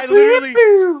 like, I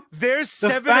literally, there's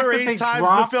 7 or 8 times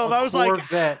in the film I was like,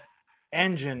 Corvette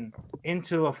engine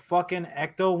into a fucking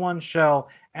Ecto 1 shell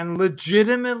and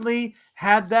legitimately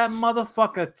had that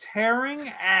motherfucker tearing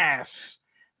ass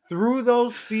through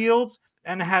those fields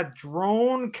and had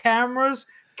drone cameras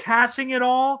catching it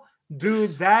all.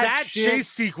 Dude, that chase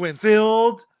sequence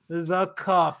filled the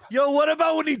cup. Yo, what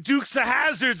about when he dukes the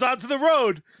hazards onto the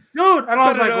road? Dude, and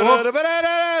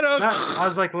I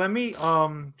was like, let me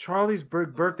Charlie's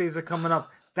birthdays are coming up.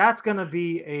 That's gonna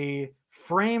be a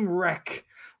frame wreck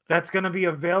that's gonna be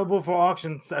available for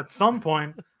auctions at some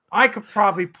point. I could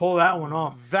probably pull that one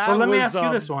off. But That let me was ask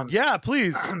you this one. yeah,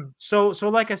 please. So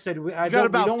like I said, You got we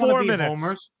about don't want to 4 be minutes.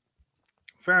 homers.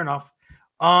 Fair enough.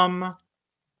 Um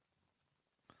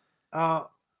uh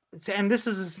and this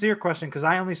is a sincere question because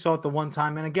I only saw it the one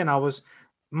time, and again,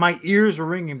 my ears were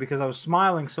ringing because I was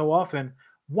smiling so often.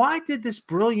 Why did this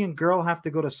brilliant girl have to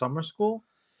go to summer school?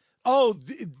 Oh,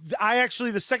 I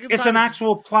actually the second It's time an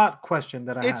actual plot question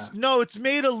that I have. it's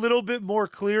made a little bit more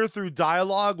clear through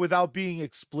dialogue without being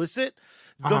explicit.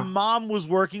 The Uh-huh. mom was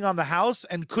working on the house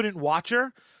and couldn't watch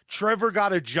her. Trevor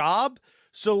got a job,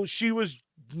 so she was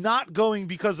not going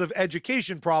because of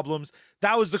education problems.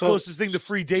 That was the So, closest thing to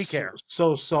free daycare.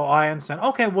 so I understand.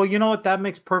 Okay, well, you know what? That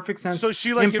makes perfect sense. So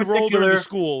she In like enrolled her into particular,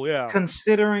 school. Yeah.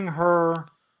 considering her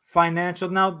financial.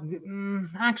 Now,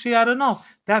 actually, I don't know.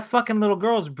 That fucking little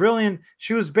girl is brilliant.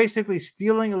 She was basically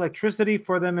stealing electricity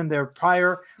for them in their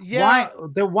prior. Yeah.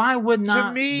 Why would To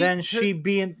not me, then she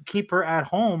keep her at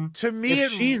home to if me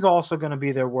it she's also going to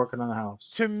be there working on the house?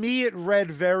 to me it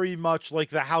read very much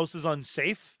like the house is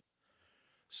unsafe.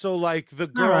 So like the All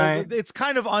girl, right. it's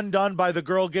kind of undone by the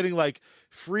girl getting like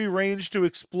free range to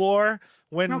explore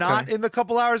when not Okay. in the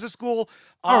couple hours of school.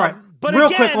 All right. But Real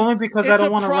quick, again, only because I it's don't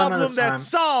a want to run out of problem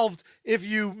that's time. solved if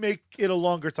you make it a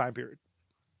longer time period.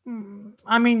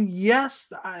 I mean,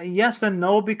 yes, yes and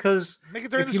no, because Make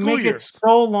it during if the you school make it year.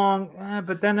 so long,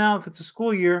 but then now if it's a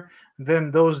school year, then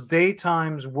those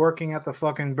daytimes working at the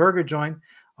fucking burger joint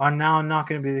are now not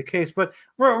going to be the case. But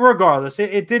regardless,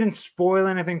 it didn't spoil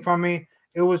anything from me.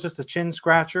 It was just a chin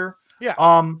scratcher. Yeah.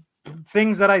 Um,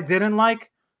 things that I didn't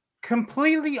like,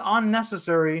 completely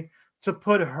unnecessary to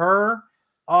put her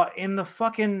in the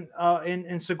fucking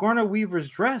in Sigourney Weaver's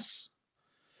dress.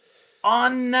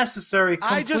 Unnecessary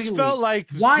I just completely. felt like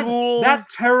Why Zool. that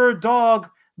terror dog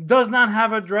does not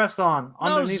have a dress on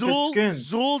No, underneath its skin?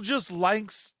 Zool just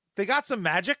likes. They got some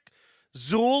magic.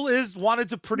 Zool is wanted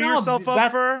to pretty No, herself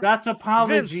up for that's Vince.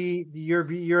 apology.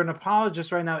 You're an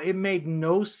apologist right now. It made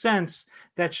no sense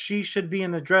that she should be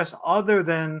in the dress other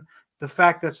than the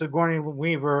fact that Sigourney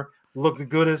Weaver looked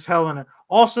good as hell in it.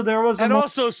 Also, there was a And moment.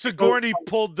 also, So Sigourney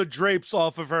pulled the drapes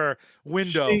off of her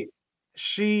window.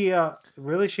 she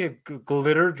really she had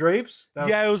glitter drapes. That was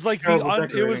Yeah, it was like terrible it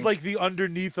was decorating. like the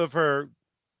underneath of her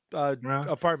Yeah.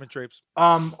 apartment drapes.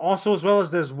 Also, as well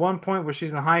as there's one point where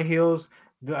she's in high heels,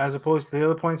 as opposed to the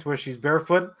other points where she's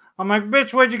barefoot. I'm like,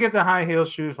 bitch, where'd you get the high heel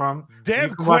shoes from? You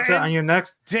Damn can watch that on Quentin,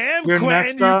 damn your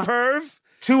Quentin, next you perv,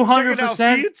 two hundred checking out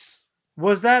percent. feats.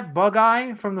 Was that Bug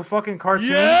Eye from the fucking cartoon?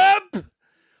 Yep, Thank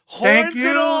horns and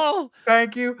you, all.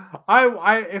 thank you.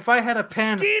 I if I had a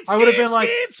pen, Skeet, I would have skeet, been like,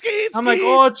 skeet, skeet, I'm like, skeet.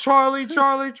 oh, Charlie,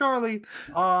 Charlie, Charlie.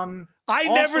 I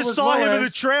Also never as saw well him in the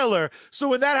as trailer, so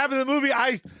when that happened in the movie,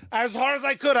 I, as hard as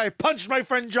I could, I punched my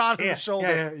friend John in the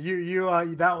shoulder. yeah.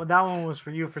 That one was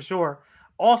for you for sure.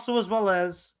 Also, as well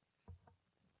as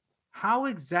how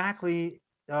exactly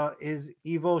is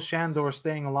Evo Shandor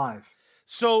staying alive?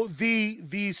 So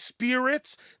the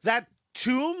spirits, that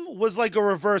tomb was like a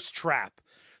reverse trap.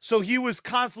 So he was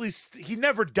constantly he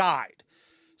never died.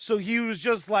 So he was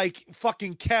just like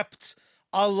fucking kept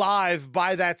alive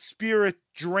by that spirit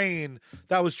drain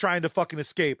that was trying to fucking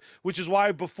escape, which is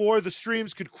why before the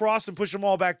streams could cross and push them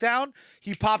all back down,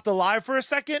 he popped alive for a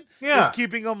second. It was Yeah,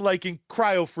 keeping him like in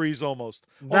cryo freeze almost.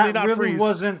 Only that not really freeze.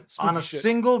 wasn't on Spooky a shit.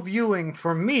 single viewing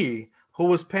for me who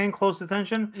was paying close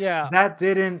attention. Yeah. That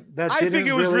I think didn't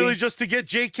it was really really. just to get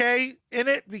JK in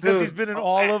it because he's Dude, been in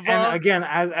all of and again,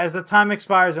 as the time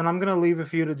expires, and I'm gonna leave it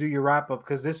for you to do your wrap up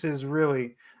because this is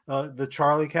really the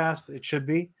Charlie cast. It should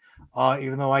be,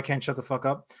 even though I can't shut the fuck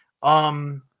up.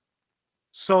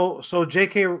 So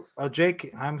Jake,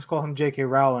 I almost call him J.K.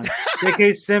 Rowling.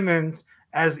 J.K. Simmons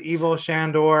as Evo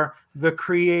Shandor, the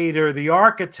creator, the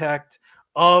architect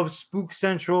of Spook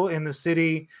Central in the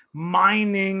city,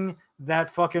 mining that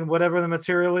fucking whatever the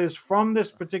material is from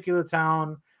this particular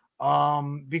town.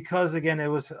 Because again, it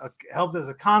was helped as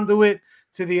a conduit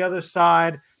to the other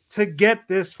side to get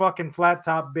this fucking flat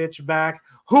top bitch back,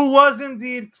 who was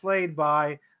indeed played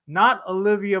by not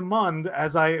Olivia Munn,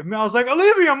 as I was like,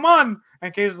 Olivia Munn.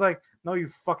 And Kate was like, no, you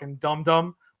fucking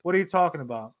dum-dum. What are you talking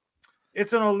about?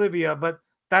 It's an Olivia, but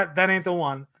that ain't the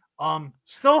one.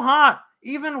 Still hot,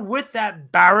 even with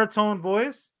that baritone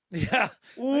voice. Yeah.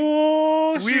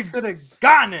 Oh, she could have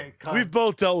gotten it. We've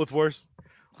both dealt with worse.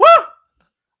 Woo!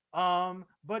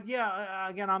 But yeah,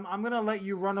 again, I'm gonna let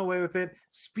you run away with it.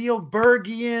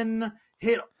 Spielbergian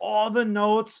hit all the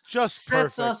notes, just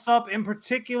sets perfect. us up in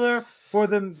particular for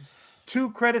the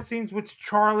two credit scenes, which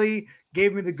Charlie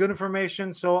gave me the good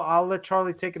information. So I'll let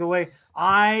Charlie take it away.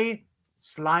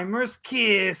 Slimer's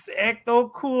Kiss,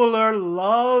 Ecto Cooler,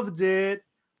 loved it.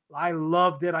 I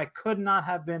loved it. I could not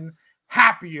have been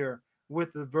happier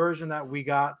with the version that we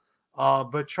got.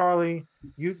 But Charlie,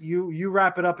 you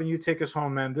wrap it up and you take us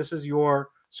home, man. This is your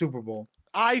Super Bowl.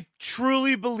 I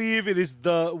truly believe it is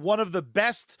the one of the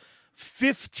best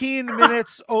 15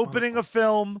 minutes opening a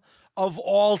film of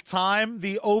all time.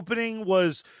 The opening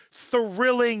was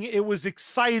thrilling, it was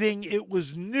exciting, it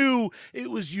was new, it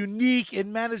was unique, it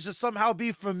managed to somehow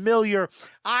be familiar.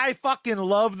 I fucking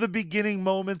love the beginning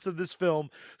moments of this film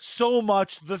so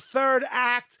much. The third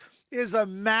act is a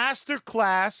master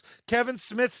class. Kevin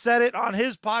Smith said it on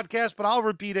his podcast, but I'll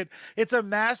repeat it. It's a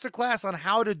master class on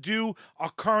how to do a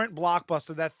current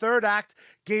blockbuster. That third act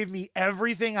gave me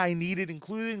everything I needed,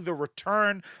 including the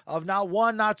return of not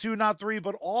one, not two, not three,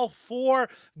 but all four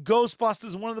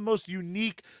Ghostbusters. One of the most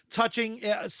unique, touching.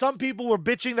 Some people were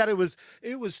bitching that it was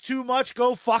too much.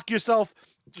 Go fuck yourself.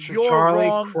 You're Charlie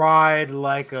wrong. cried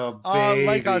like a baby.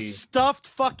 Like a stuffed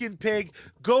fucking pig.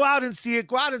 Go out and see it.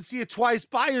 Go out and see it twice.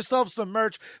 Buy yourself some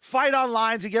merch. Fight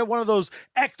online to get one of those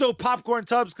Ecto popcorn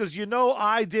tubs, because you know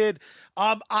I did.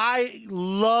 I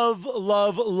love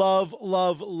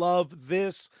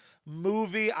this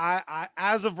movie. I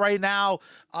as of right now,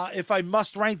 if I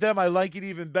must rank them, I like it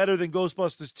even better than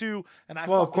Ghostbusters 2, and I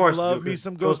fucking love me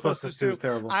some Ghostbusters 2. Is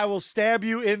terrible. I will stab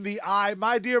you in the eye.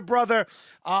 My dear brother,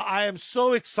 I am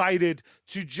so excited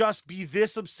to just be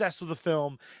this obsessed with the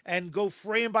film and go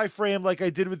frame by frame like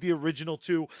I did with the original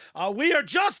 2. We are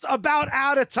just about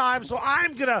out of time, so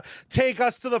I'm gonna take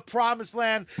us to the promised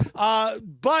land.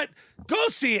 But go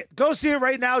see it. Go see it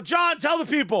right now. John, tell the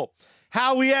people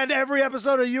how we end every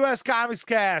episode of US Comics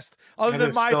Cast, other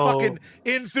than my fucking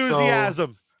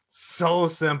enthusiasm. So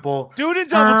simple. Do it in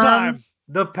double time.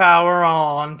 The power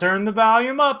on. Turn the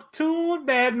volume up to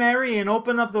Bad Mary and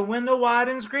open up the window wide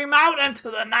and scream out into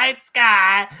the night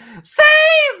sky.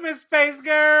 Save me, Space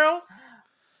Girl.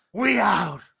 We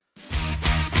out.